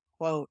because of a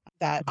quote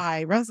that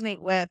I resonate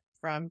with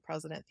from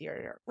President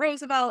Theodore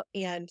Roosevelt.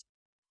 And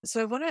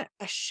so I want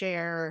to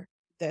share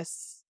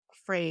this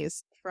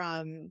phrase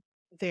from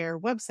their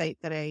website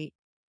that I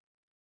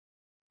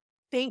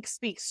think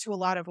speaks to a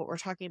lot of what we're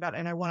talking about.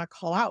 And I want to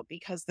call out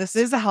because this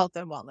is a health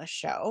and wellness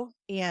show.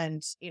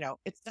 And,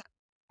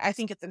 I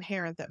think it's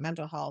inherent that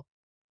mental health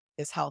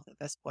is health at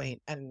this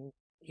point, and,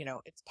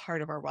 it's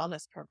part of our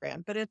wellness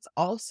program, but it's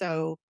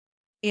also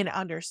in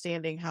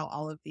understanding how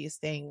all of these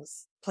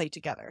things play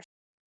together.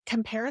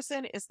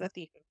 Comparison is the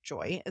thief of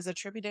joy is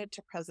attributed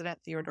to President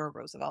Theodore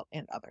Roosevelt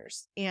and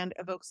others, and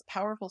evokes a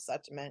powerful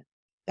sentiment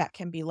that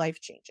can be life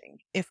changing.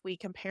 If we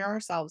compare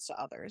ourselves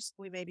to others,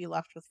 we may be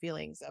left with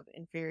feelings of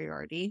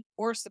inferiority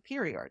or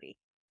superiority,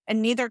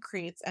 and neither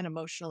creates an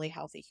emotionally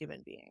healthy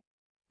human being.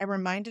 I'm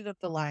reminded of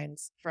the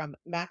lines from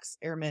Max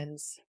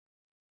Ehrmann's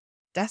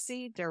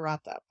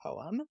Desiderata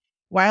poem,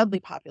 wildly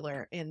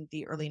popular in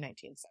the early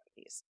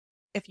 1970s.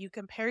 If you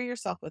compare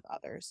yourself with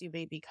others, you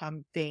may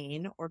become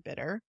vain or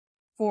bitter,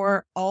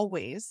 for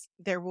always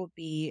there will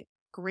be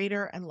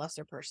greater and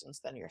lesser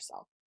persons than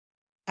yourself.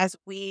 As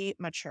we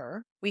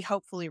mature, we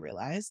hopefully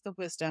realize the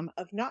wisdom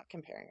of not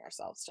comparing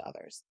ourselves to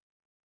others.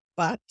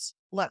 But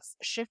let's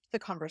shift the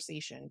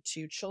conversation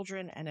to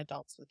children and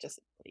adults with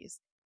disabilities.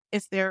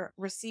 If they're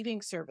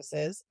receiving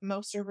services,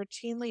 most are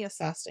routinely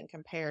assessed and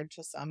compared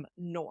to some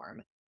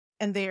norm,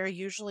 and they are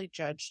usually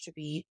judged to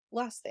be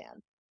less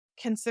than.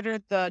 Consider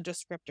the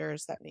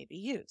descriptors that may be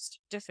used: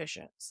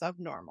 deficient,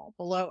 subnormal,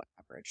 below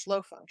average,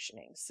 low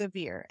functioning,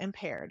 severe,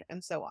 impaired,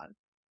 and so on.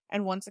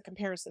 And once a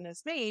comparison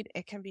is made,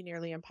 it can be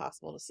nearly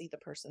impossible to see the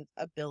person's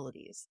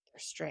abilities, their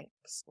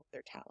strengths, or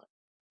their talent.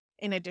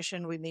 In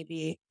addition, we may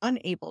be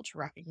unable to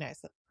recognize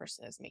that the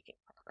person is making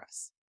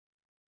progress.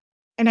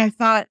 And I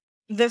thought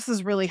this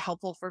is really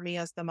helpful for me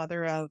as the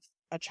mother of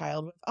a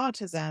child with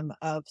autism,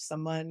 of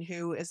someone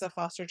who is a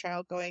foster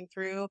child going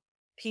through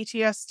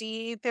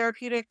PTSD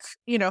therapeutic,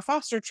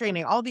 foster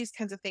training, all these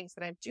kinds of things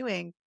that I'm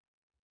doing.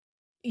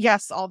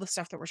 Yes, all the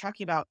stuff that we're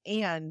talking about.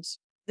 And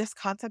this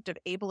concept of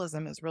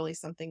ableism is really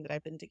something that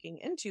I've been digging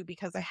into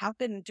because I have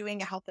been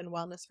doing a health and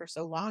wellness for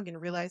so long and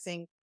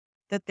realizing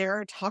that there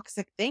are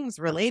toxic things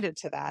related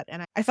to that.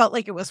 And I felt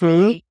like it was Mhm.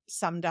 really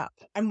summed up.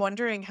 I'm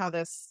wondering how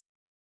this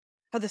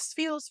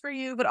feels for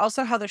you, but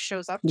also how this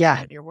shows up for you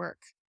Yeah. in your work.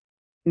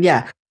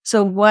 Yeah.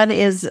 So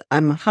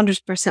I'm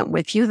 100%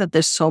 with you that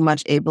there's so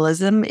much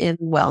ableism in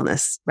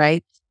wellness,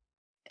 right?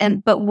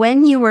 But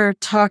when you were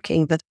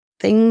talking, the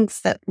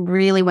things that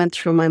really went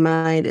through my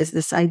mind is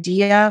this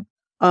idea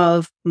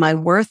of my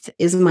worth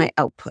is my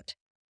output.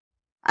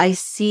 I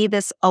see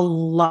this a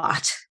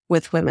lot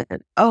with women.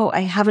 Oh,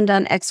 I haven't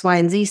done X, Y,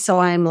 and Z, so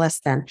I'm less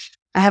than.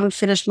 I haven't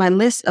finished my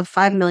list of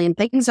 5 million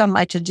things on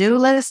my to-do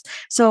list,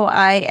 so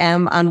I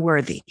am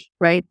unworthy,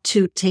 right?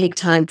 To take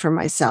time for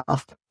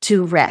myself,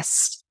 to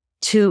rest,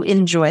 to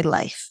enjoy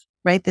life,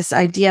 right? This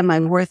idea, my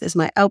worth is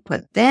my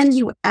output. Then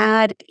you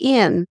add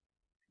in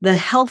the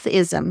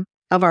healthism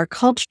of our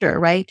culture,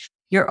 right?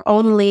 You're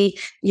only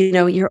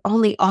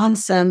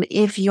awesome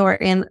if you're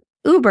in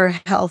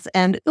uber health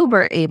and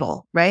uber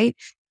able, right?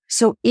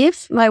 So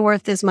if my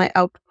worth is my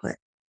output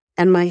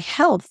and my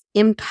health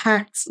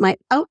impacts my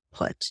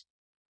output,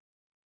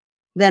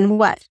 then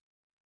what?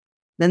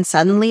 Then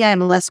suddenly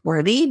I'm less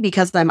worthy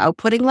because I'm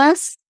outputting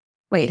less?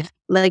 Wait,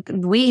 like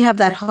we have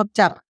that hooked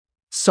up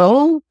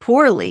so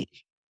poorly.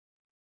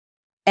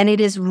 And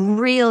it is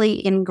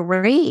really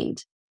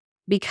ingrained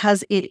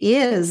because it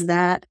is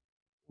that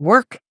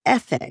work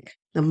ethic.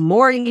 The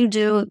more you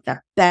do,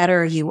 the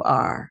better you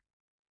are.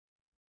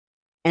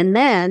 And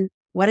then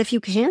what if you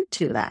can't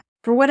do that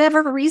for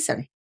whatever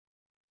reason?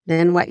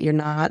 Then what? You're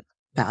not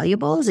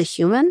valuable as a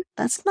human?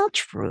 That's not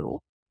true.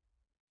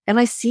 And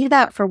I see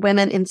that for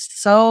women in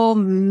so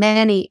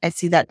many, I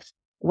see that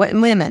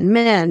women,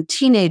 men,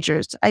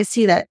 teenagers, I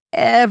see that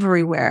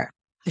everywhere.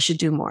 I should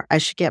do more. I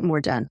should get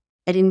more done.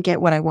 I didn't get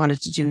what I wanted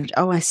to do.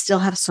 Oh, I still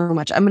have so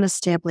much. I'm going to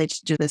stay up late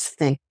to do this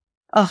thing.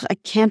 Oh, I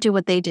can't do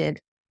what they did.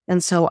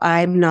 And so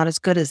I'm not as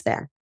good as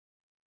them.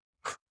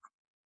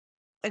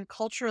 And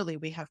culturally,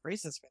 we have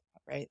phrases for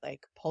that, right?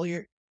 Like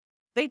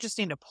they just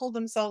need to pull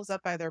themselves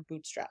up by their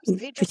bootstraps.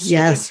 They just need to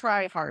Yes.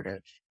 try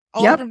harder.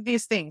 All Yep. of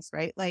these things,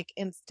 right? Like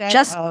instead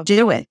Just of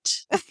do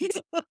it.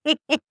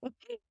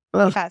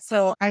 Ugh. yeah.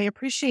 So I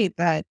appreciate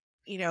that,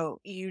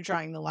 you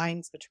drawing the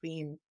lines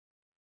between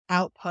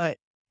output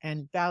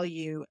and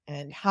value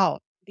and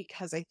health,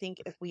 because I think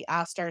if we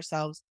asked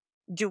ourselves,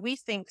 do we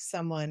think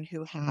someone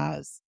who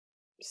has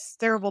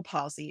cerebral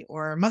palsy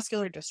or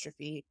muscular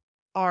dystrophy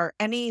are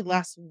any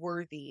less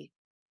worthy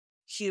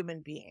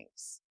human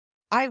beings?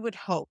 I would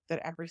hope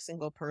that every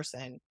single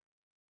person,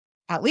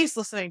 at least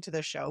listening to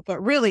this show, but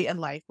really in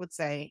life, would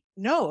say,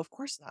 no, of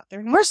course not.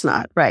 They're Of not course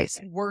not. Right.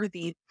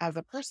 worthy as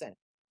a person.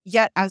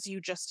 Yet, as you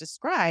just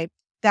described,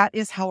 that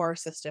is how our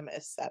system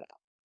is set up.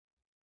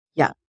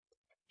 Yeah.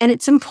 And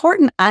it's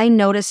important. I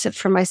notice it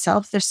for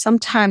myself. There's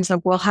sometimes I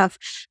will have,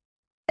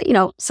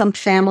 some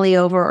family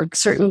over or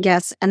certain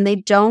guests, and they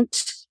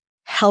don't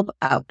help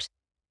out.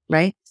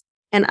 Right.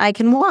 And I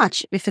can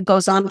watch. If it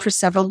goes on for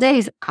several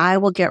days, I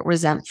will get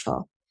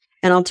resentful.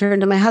 And I'll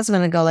turn to my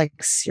husband and go,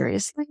 like,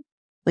 seriously?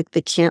 Like,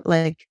 they can't,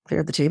 like,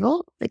 clear the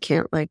table? They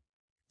can't, like,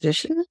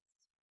 dishes?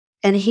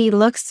 And he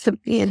looks to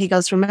me and he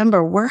goes,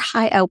 remember, we're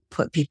high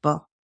output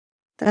people.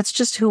 That's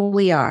just who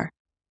we are.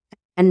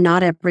 And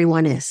not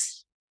everyone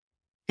is.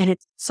 And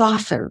it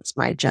softens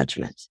my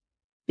judgment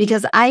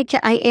because I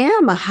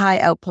am a high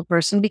output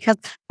person because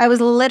I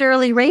was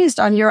literally raised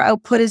on your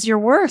output is your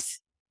worth.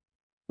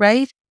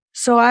 Right.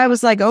 So I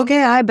was like,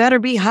 okay, I better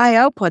be high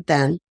output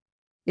then.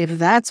 If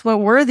that's what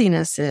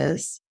worthiness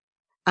is,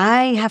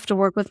 I have to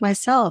work with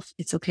myself.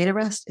 It's okay to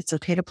rest. It's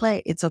okay to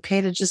play. It's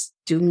okay to just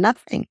do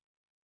nothing.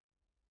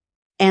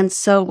 And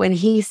so when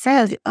he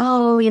says,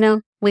 oh,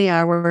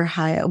 we're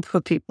high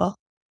output people,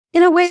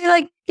 in a way,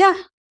 like, yeah,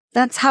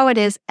 that's how it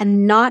is.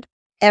 And not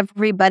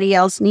everybody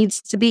else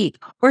needs to be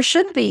or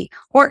should be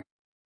or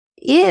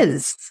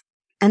is.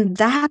 And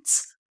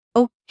that's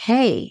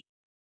okay.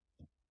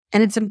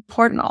 And it's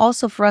important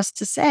also for us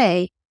to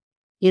say,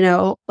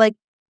 like,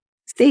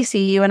 Stacey,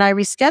 you and I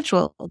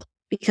rescheduled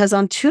because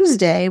on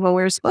Tuesday when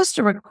we were supposed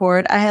to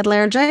record, I had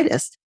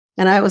laryngitis.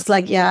 And I was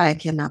like, yeah, I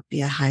cannot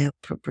be a high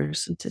output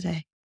person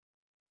today.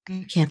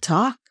 I can't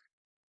talk,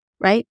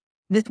 right?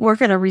 We're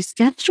going to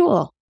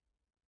reschedule.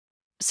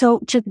 So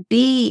to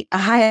be a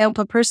high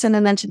output person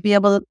and then to be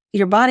able to,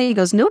 your body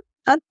goes, nope,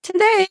 not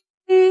today.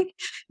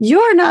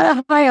 You're not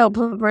a high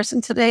output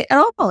person today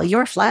at all.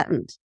 You're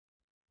flattened.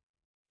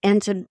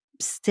 And to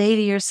say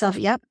to yourself,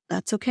 yep,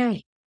 that's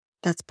okay.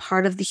 That's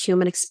part of the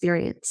human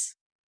experience.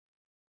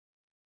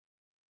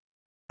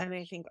 And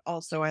I think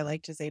also I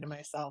like to say to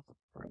myself,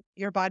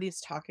 your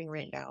body's talking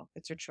right now.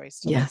 It's your choice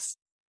to Yes.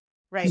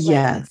 right?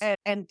 Yes. Like,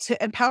 and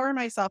to empower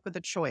myself with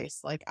a choice.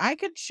 Like I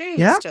could choose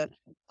Yeah. to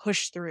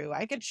push through.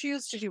 I could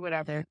choose to do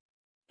whatever.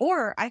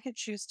 Or I could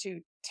choose to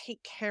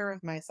take care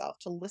of myself,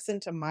 to listen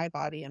to my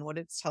body and what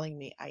it's telling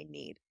me I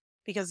need.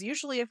 Because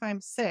usually if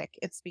I'm sick,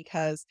 it's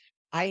because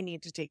I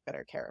need to take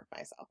better care of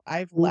myself.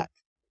 I've let,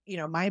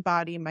 my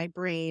body, my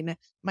brain,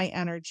 my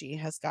energy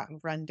has gotten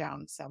run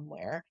down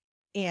somewhere.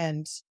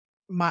 And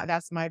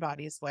that's my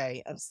body's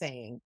way of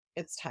saying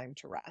it's time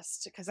to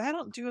rest. Because I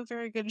don't do a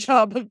very good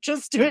job of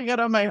just doing it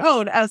on my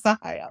own as a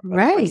high up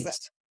Right. person.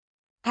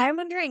 I'm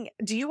wondering,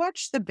 do you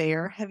watch The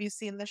Bear? Have you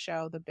seen the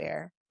show The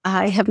Bear?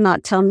 I have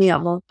not. Tell me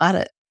all about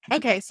it.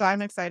 Okay, so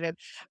I'm excited.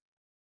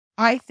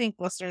 I think,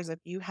 listeners, if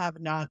you have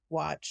not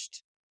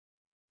watched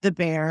The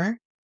Bear,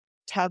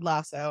 Ted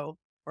Lasso,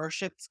 or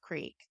Schitt's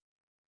Creek,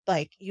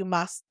 like you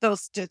must,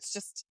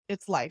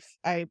 it's life.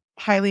 I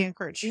highly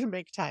encourage you to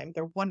make time.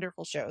 They're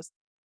wonderful shows.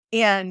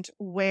 And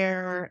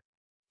where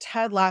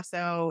Ted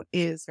Lasso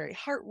is very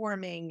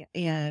heartwarming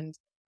and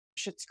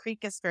Schitt's Creek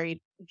is very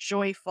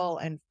joyful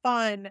and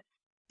fun,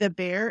 The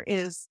Bear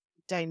is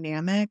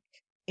dynamic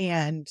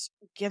and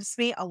gives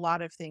me a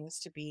lot of things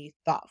to be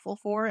thoughtful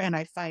for. And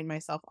I find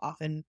myself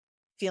often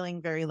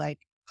feeling very like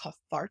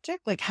cathartic,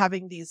 like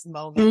having these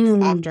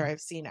moments after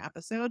I've seen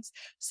episodes.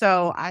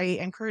 So I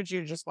encourage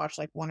you to just watch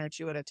like one or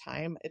two at a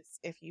time. It's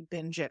if you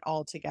binge it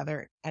all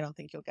together, I don't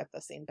think you'll get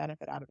the same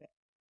benefit out of it.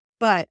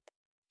 But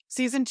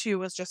season 2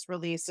 was just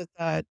released.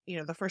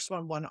 The first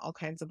one won all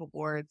kinds of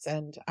awards,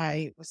 and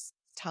I was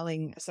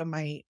telling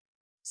my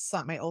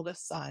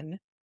oldest son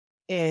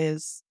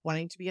is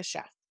wanting to be a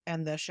chef,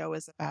 and the show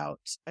is about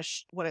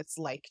what it's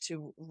like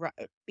to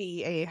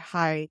be a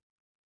high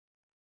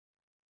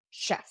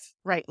chef,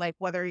 right? Like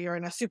whether you're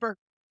in a super,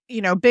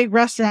 big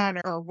restaurant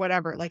or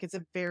whatever, like it's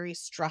a very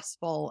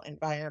stressful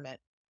environment.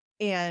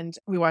 And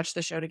we watched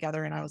the show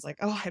together and I was like,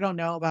 oh, I don't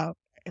know about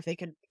if they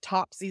could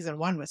top season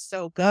 1 was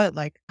so good.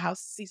 Like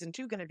how's season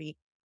 2 going to be?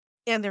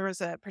 And there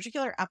was a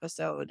particular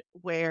episode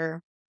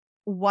where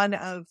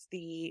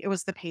it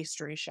was the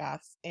pastry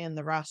chef in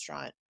the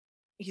restaurant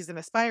he's an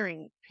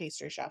aspiring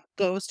pastry chef,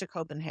 goes to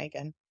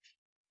Copenhagen.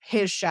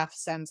 His chef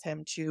sends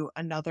him to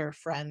another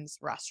friend's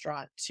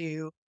restaurant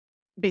to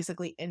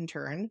basically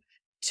intern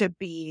to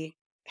be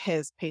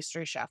his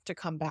pastry chef to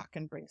come back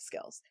and bring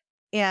skills.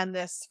 And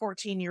this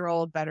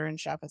 14-year-old veteran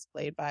chef is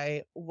played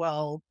by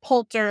Will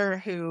Poulter,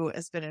 who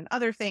has been in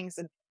other things.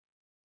 And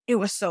it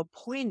was so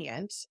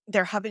poignant.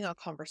 They're having a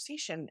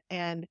conversation.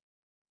 And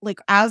like,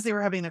 as they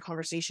were having the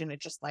conversation,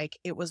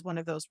 it was one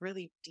of those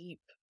really deep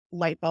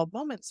light bulb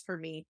moments for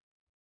me.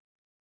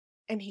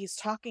 And he's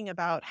talking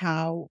about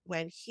how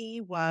when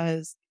he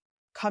was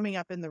coming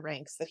up in the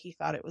ranks, that he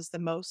thought it was the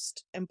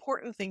most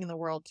important thing in the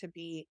world to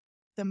be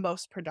the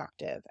most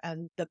productive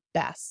and the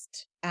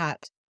best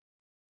at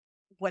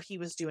what he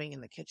was doing in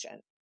the kitchen.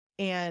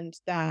 And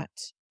that,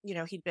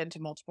 he'd been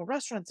to multiple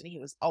restaurants and he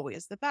was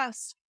always the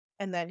best.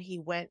 And then he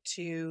went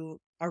to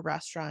a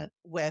restaurant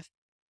with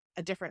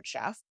a different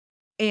chef,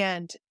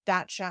 and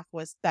that chef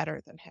was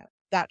better than him.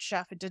 That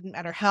chef, it didn't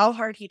matter how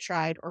hard he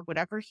tried or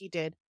whatever he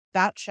did,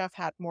 that chef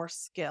had more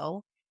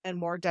skill and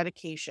more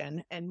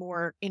dedication and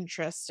more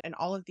interest and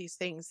all of these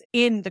things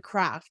in the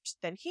craft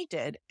than he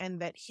did,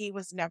 and that he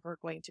was never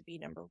going to be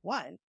number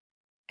one.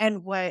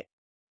 And what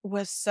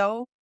was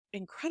so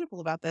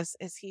incredible about this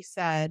is he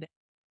said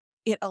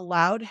it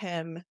allowed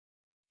him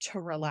to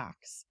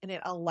relax, and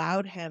it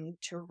allowed him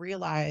to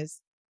realize,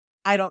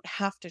 I don't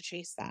have to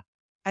chase that.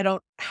 I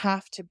don't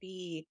have to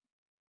be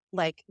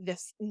like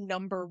this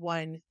number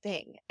one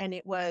thing. And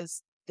it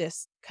was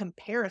this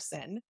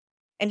comparison.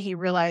 And he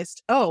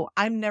realized, oh,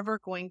 I'm never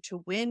going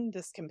to win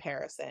this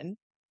comparison.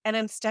 And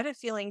instead of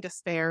feeling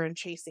despair and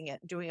chasing it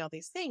and doing all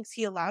these things,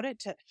 he allowed it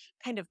to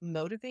kind of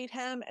motivate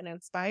him and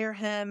inspire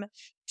him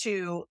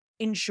to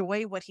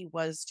enjoy what he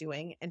was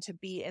doing and to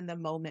be in the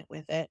moment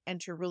with it and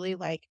to really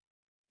like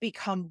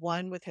become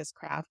one with his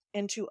craft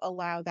and to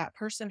allow that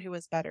person who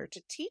is better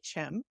to teach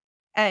him.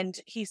 And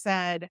he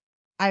said,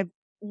 I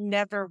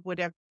never would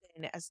have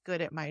been as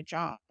good at my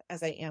job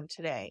as I am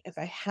today if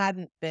I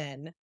hadn't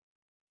been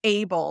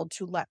able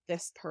to let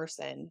this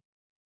person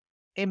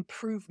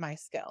improve my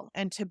skill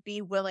and to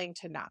be willing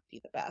to not be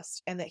the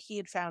best. And that he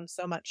had found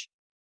so much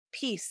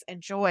peace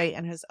and joy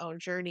in his own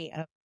journey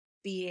of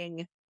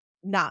being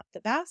not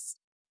the best.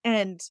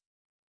 And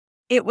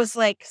it was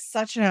like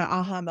such an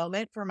aha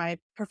moment for my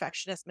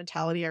perfectionist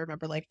mentality. I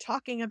remember like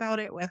talking about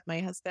it with my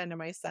husband and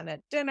my son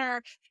at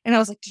dinner. And I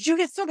was like, did you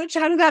get so much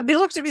out of that? And they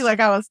looked at me like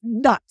I was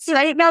nuts,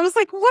 right? And I was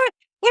like, what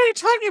are you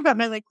talking about?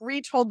 And I like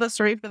retold the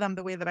story for them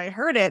the way that I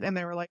heard it. And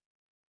they were like,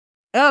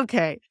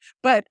 okay.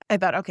 But I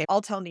thought, okay,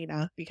 I'll tell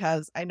Nina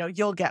because I know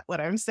you'll get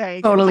what I'm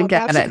saying. Totally How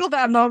get it. magical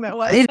that moment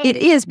was. It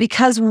is,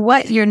 because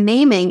what you're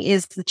naming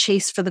is the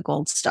chase for the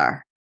gold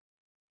star,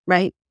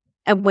 right?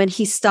 And when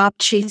he stopped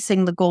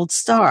chasing the gold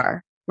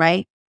star,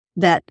 right,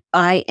 that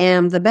I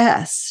am the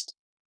best,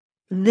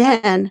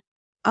 then,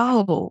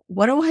 oh,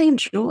 what do I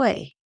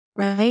enjoy,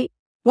 right?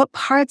 What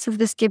parts of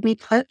this give me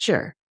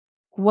pleasure?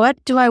 What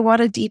do I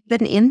want to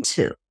deepen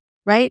into,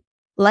 right?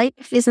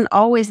 Life isn't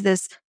always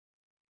this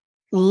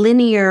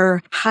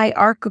linear,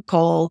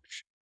 hierarchical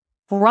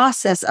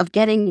process of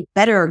getting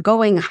better,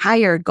 going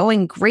higher,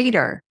 going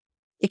greater.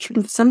 It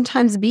can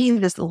sometimes be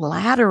this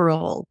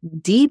lateral,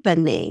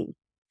 deepening,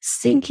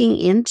 sinking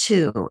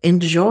into,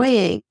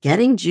 enjoying,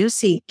 getting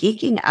juicy,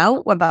 geeking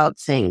out about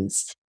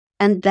things.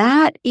 And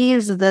that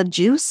is the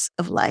juice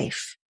of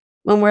life.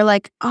 When we're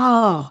like,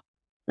 oh,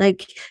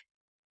 like,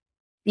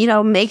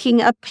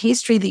 making a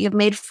pastry that you've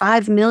made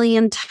 5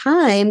 million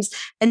times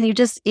and you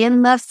just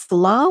in the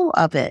flow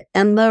of it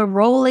and the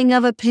rolling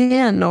of a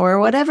pin or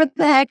whatever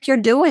the heck you're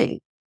doing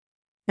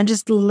and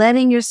just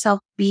letting yourself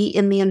be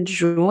in the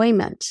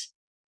enjoyment,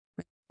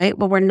 right?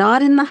 When we're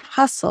not in the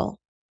hustle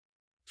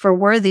for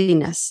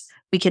worthiness,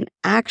 we can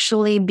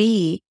actually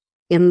be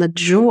in the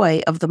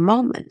joy of the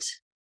moment.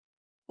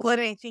 Well,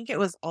 and I think it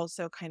was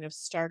also kind of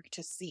stark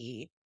to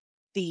see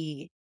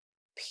the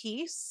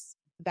peace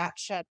that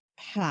chef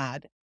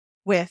had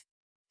with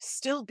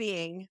still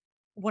being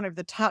one of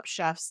the top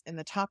chefs in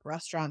the top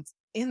restaurants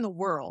in the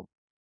world,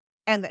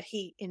 and that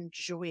he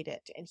enjoyed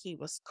it and he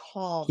was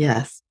calm,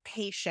 Yes.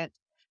 patient,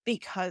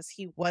 because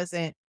he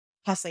wasn't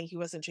hustling, he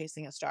wasn't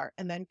chasing a star.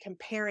 And then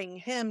comparing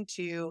him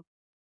to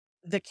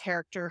the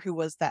character who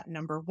was that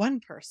number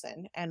one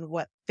person and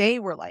what they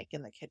were like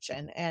in the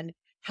kitchen and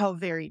how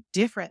very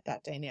different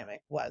that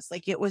dynamic was.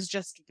 Like, it was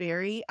just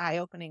very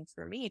eye-opening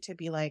for me to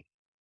be like,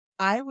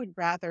 I would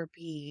rather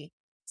be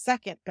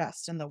second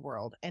best in the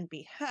world and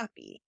be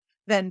happy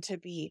than to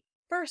be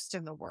first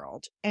in the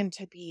world and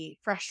to be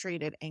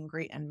frustrated,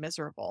 angry, and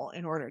miserable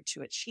in order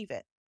to achieve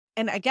it.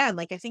 And again,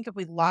 like, I think if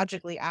we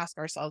logically ask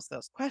ourselves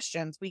those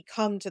questions, we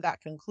come to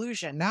that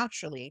conclusion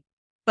naturally.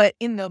 But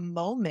in the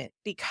moment,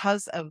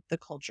 because of the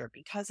culture,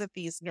 because of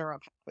these neural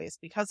pathways,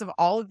 because of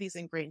all of these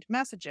ingrained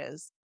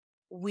messages,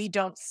 we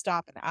don't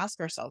stop and ask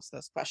ourselves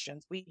those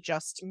questions. We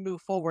just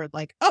move forward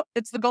like, oh,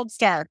 it's the gold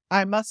star.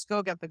 I must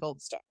go get the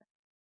gold star.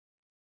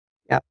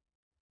 Yep.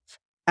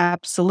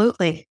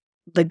 Absolutely.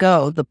 The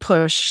go, the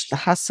push, the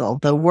hustle,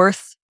 the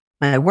worth.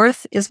 My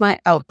worth is my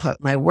output.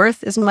 My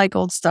worth is my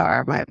gold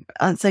star.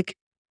 It's like,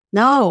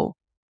 No,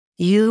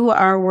 you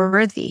are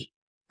worthy.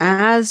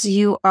 As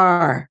you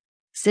are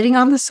sitting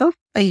on the sofa,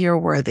 you're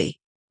worthy,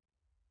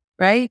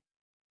 right?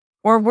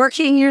 Or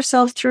working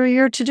yourself through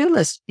your to-do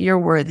list, you're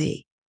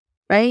worthy,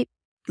 right?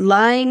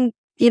 Lying,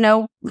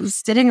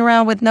 sitting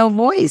around with no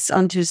voice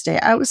on Tuesday,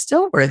 I was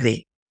still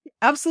worthy,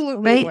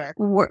 Absolutely right?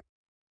 work.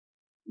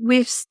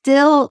 We've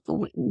still,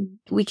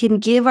 we can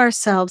give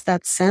ourselves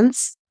that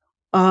sense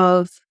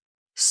of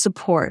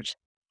support,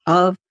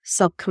 of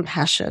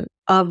self-compassion,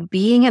 of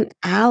being an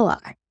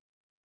ally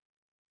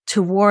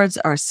towards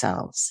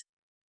ourselves,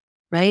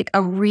 right?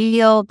 A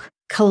real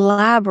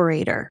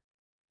collaborator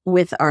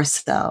with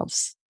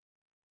ourselves,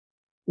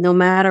 no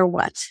matter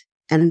what.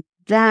 And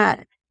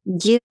that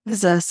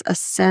gives us a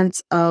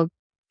sense of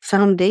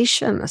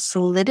foundation, a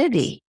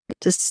solidity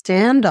to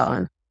stand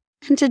on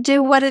and to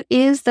do what it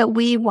is that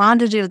we want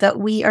to do, that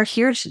we are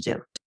here to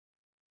do.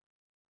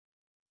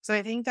 So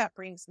I think that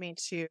brings me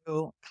to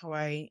how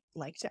I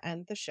like to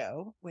end the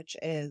show, which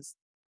is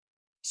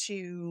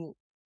to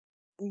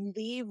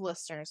leave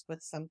listeners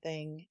with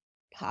something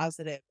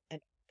positive and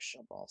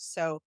actionable.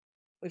 So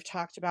we've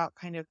talked about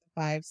kind of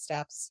the 5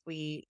 steps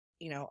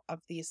of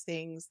these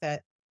things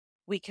that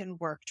we can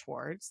work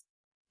towards.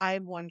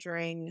 I'm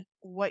wondering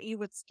what you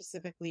would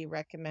specifically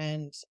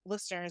recommend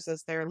listeners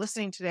as they're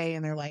listening today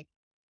and they're like,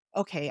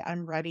 okay,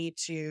 I'm ready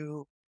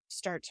to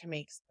start to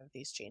make some of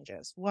these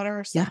changes. What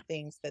are some Yeah.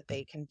 things that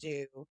they can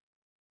do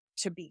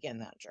to begin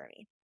that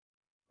journey?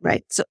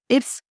 Right. So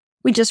if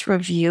we just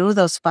review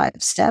those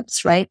 5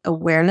 steps, right?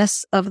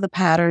 Awareness of the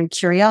pattern,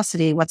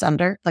 curiosity, what's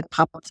under, like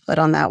pop the foot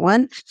on that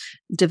one,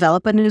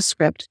 develop a new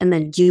script, and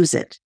then use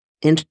it.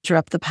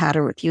 Interrupt the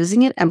pattern with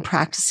using it and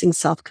practicing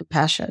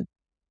self-compassion.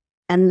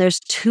 And there's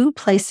 2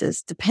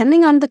 places,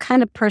 depending on the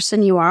kind of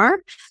person you are,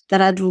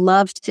 that I'd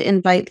love to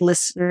invite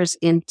listeners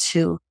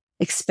into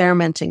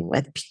experimenting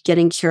with,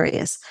 getting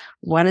curious.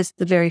 One is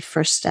the very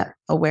first step,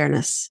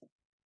 awareness.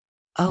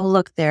 Oh,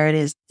 look, there it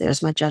is.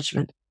 There's my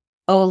judgment.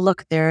 Oh,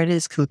 look, there it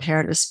is,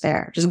 compare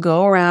despair. Just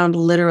go around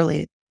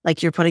literally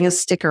like you're putting a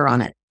sticker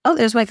on it. Oh,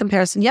 there's my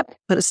comparison. Yep,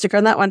 put a sticker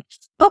on that one.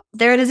 Oh,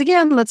 there it is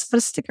again. Let's put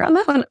a sticker on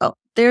that one. Oh,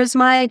 there's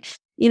my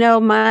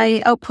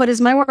output is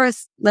my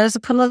worth. Let's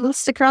put a little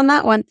sticker on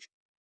that one.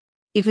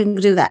 You can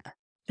do that.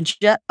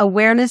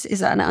 Awareness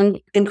is an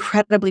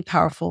incredibly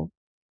powerful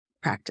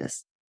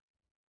practice.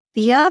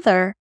 The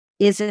other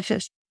is, if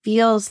it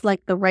feels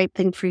like the right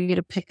thing for you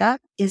to pick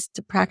up, is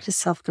to practice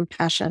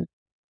self-compassion.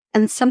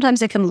 And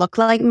sometimes it can look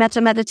like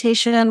metta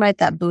meditation, right?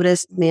 That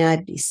Buddhist, may I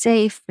be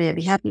safe, may I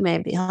be happy, may I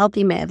be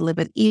healthy, may I live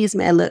with ease,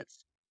 may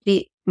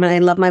I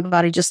love my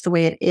body just the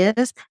way it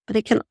is. But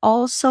it can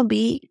also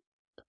be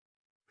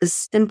as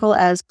simple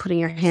as putting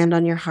your hand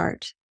on your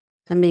heart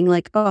and being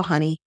like, oh,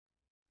 honey,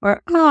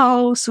 or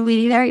oh,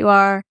 sweetie, there you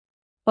are,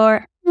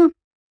 or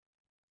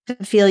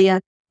I feel ya.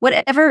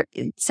 Whatever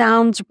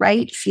sounds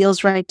right,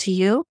 feels right to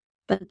you.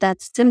 But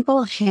that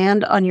simple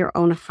hand on your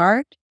own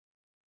heart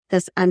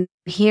says, I'm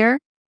here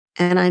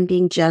and I'm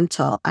being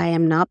gentle. I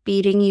am not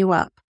beating you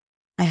up.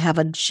 I have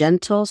a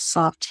gentle,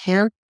 soft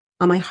hand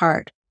on my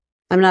heart.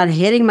 I'm not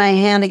hitting my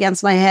hand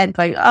against my head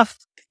going, oh,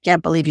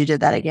 can't believe you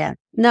did that again.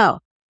 No,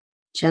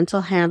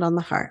 gentle hand on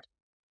the heart.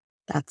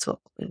 That's what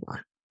we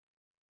want.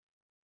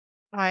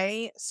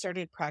 I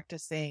started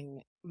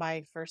practicing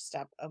my first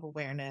step of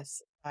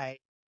awareness by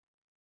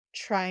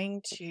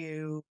trying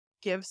to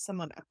give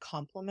someone a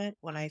compliment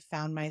when I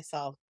found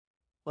myself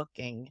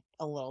looking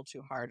a little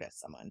too hard at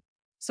someone.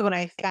 So when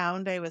I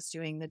found I was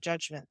doing the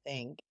judgment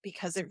thing,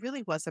 because it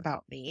really was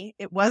about me,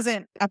 it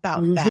wasn't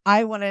about Mhm. them.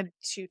 I wanted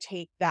to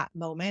take that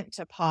moment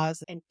to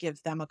pause and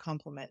give them a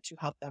compliment to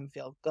help them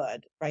feel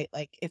good, right?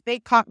 Like if they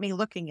caught me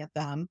looking at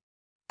them,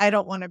 I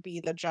don't want to be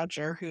the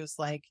judger who's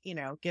like,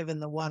 given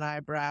the one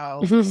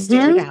eyebrow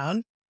stare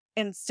down.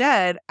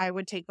 Instead, I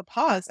would take a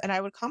pause and I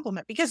would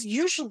compliment, because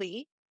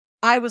usually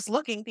I was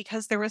looking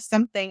because there was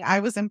something I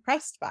was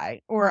impressed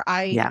by or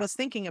I Yeah. was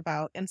thinking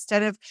about.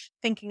 Instead of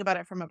thinking about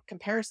it from a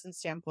comparison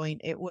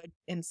standpoint, it would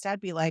instead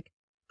be like,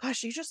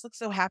 gosh, you just look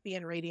so happy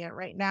and radiant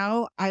right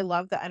now. I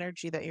love the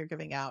energy that you're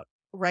giving out.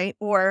 Right.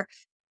 Or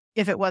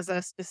if it was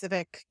a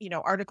specific,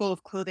 article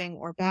of clothing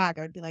or bag,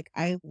 I would be like,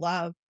 I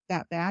love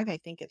that bag. I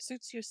think it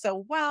suits you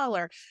so well,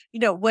 or,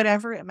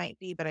 whatever it might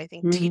be. But I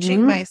think teaching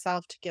Mhm.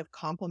 myself to give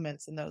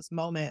compliments in those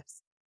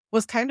moments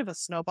was kind of a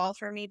snowball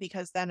for me,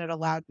 because then it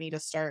allowed me to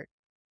start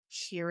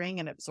hearing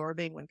and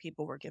absorbing when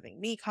people were giving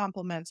me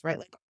compliments, right?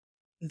 Like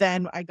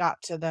then I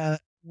got to the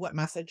what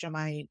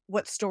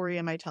story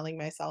am I telling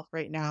myself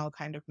right now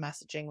kind of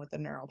messaging with the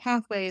neural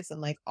pathways and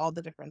like all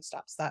the different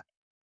steps that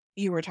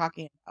you were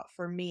talking about.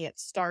 For me, it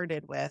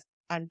started with,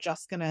 I'm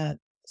just going to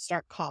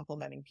start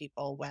complimenting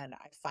people when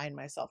I find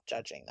myself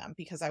judging them,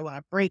 because I want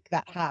to break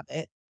that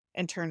habit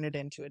and turn it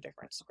into a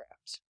different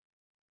script.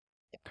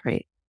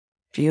 Great.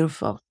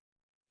 Beautiful.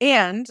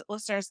 And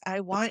listeners, I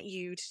want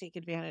you to take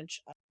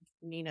advantage of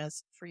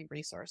Nina's free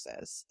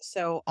resources.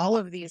 So all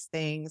of these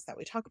things that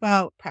we talk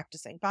about,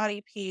 practicing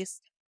body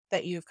peace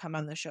that you've come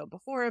on the show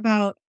before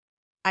about,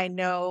 I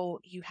know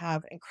you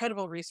have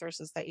incredible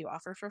resources that you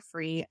offer for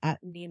free at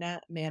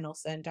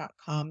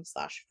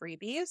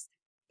ninamanolson.com/freebies.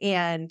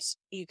 And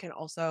you can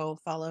also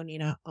follow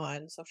Nina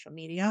on social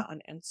media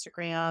on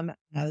Instagram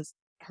as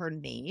her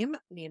name,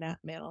 Nina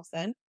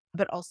Manolson,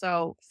 but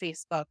also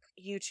Facebook,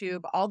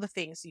 YouTube, all the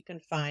things you can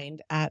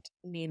find at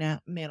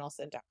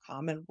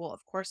ninamanolson.com. And we'll,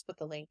 of course, put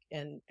the link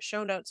in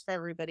show notes for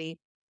everybody.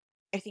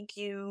 I think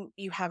you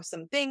have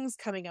some things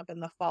coming up in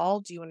the fall.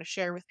 Do you want to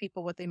share with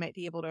people what they might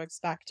be able to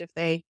expect if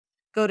they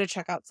go to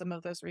check out some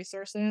of those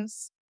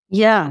resources?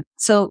 Yeah.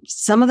 So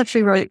some of the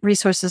free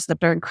resources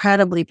that are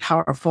incredibly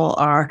powerful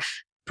are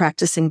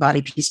Practicing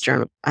Body Peace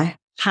Journal. I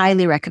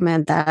highly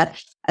recommend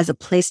that as a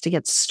place to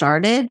get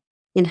started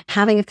in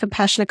having a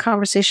compassionate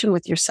conversation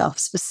with yourself,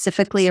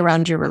 specifically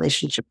around your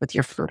relationship with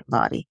your food and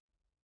body.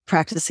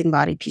 Practicing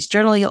Body Peace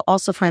Journal. You'll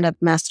also find a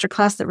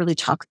masterclass that really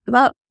talks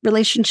about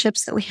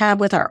relationships that we have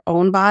with our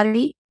own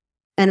body.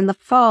 And in the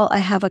fall, I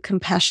have a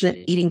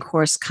compassionate eating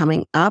course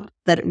coming up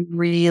that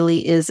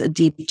really is a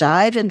deep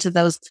dive into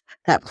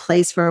that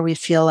place where we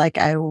feel like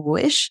I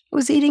wish I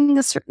was eating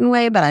a certain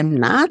way, but I'm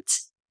not.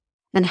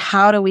 And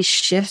how do we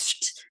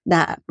shift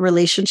that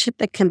relationship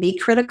that can be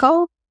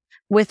critical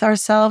with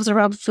ourselves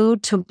around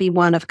food to be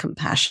one of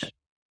compassion?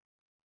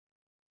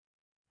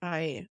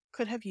 I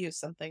could have used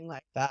something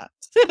like that.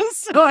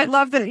 So I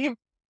love that you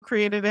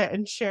created it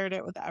and shared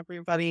it with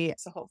everybody.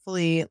 So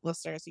hopefully,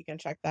 listeners, you can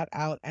check that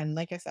out. And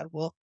like I said,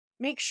 we'll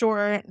make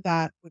sure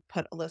that we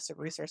put a list of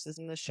resources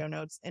in the show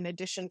notes. In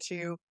addition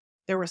to,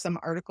 there were some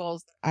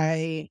articles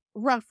I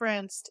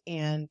referenced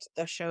and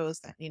the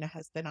shows that Nina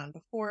has been on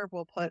before.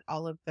 We'll put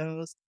all of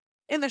those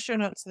in the show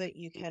notes so that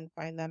you can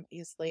find them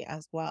easily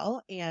as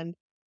well. And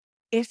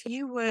if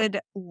you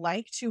would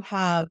like to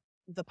have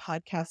the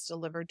podcast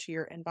delivered to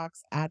your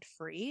inbox ad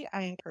free,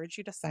 I encourage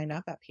you to sign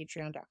up at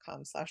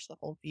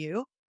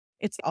patreon.com/thewholeview.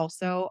 It's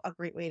also a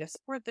great way to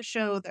support the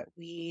show that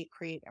we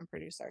create and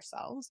produce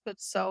ourselves, but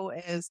so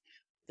is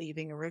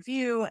leaving a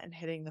review and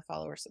hitting the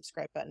follow or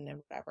subscribe button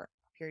in whatever app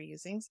you're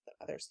using so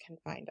that others can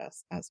find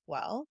us as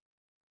well.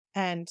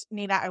 And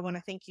Nina, I want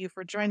to thank you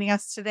for joining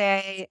us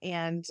today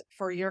and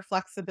for your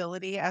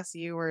flexibility as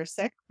you were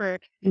sick for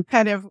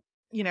kind of,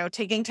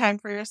 taking time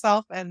for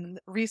yourself and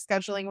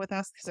rescheduling with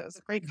us because it was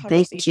a great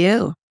conversation. Thank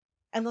you.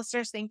 And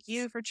listeners, thank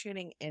you for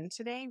tuning in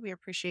today. We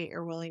appreciate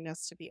your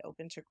willingness to be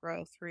open to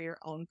grow through your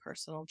own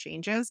personal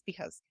changes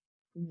because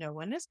no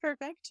one is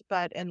perfect,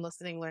 but in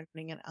listening,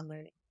 learning, and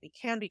unlearning, we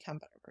can become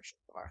better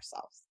versions of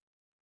ourselves.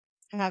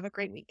 Have a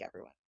great week,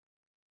 everyone.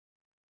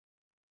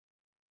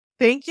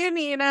 Thank you,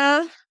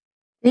 Nina.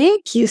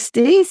 Thank you,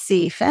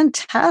 Stacy.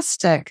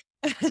 Fantastic.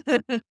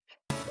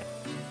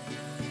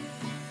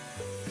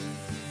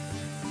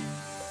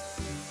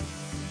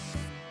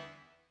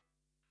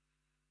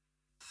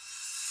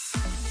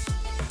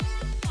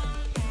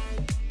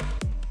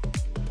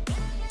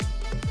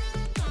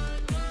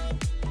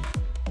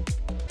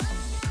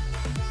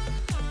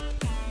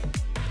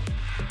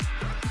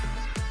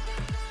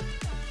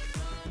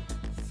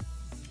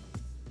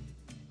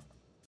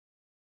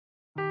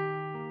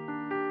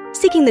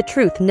 Seeking the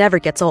truth never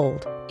gets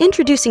old.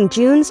 Introducing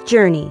June's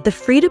Journey, the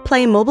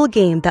free-to-play mobile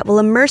game that will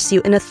immerse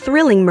you in a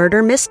thrilling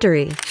murder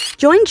mystery.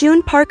 Join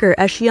June Parker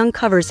as she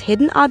uncovers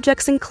hidden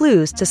objects and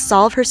clues to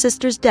solve her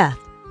sister's death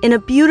in a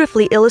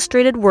beautifully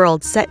illustrated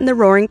world set in the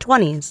Roaring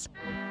 '20s.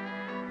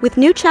 With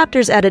new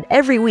chapters added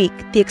every week,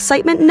 the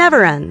excitement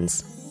never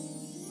ends.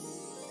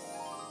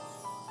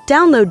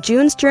 Download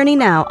June's Journey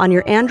now on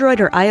your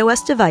Android or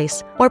iOS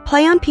device or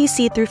play on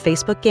PC through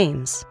Facebook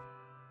Games.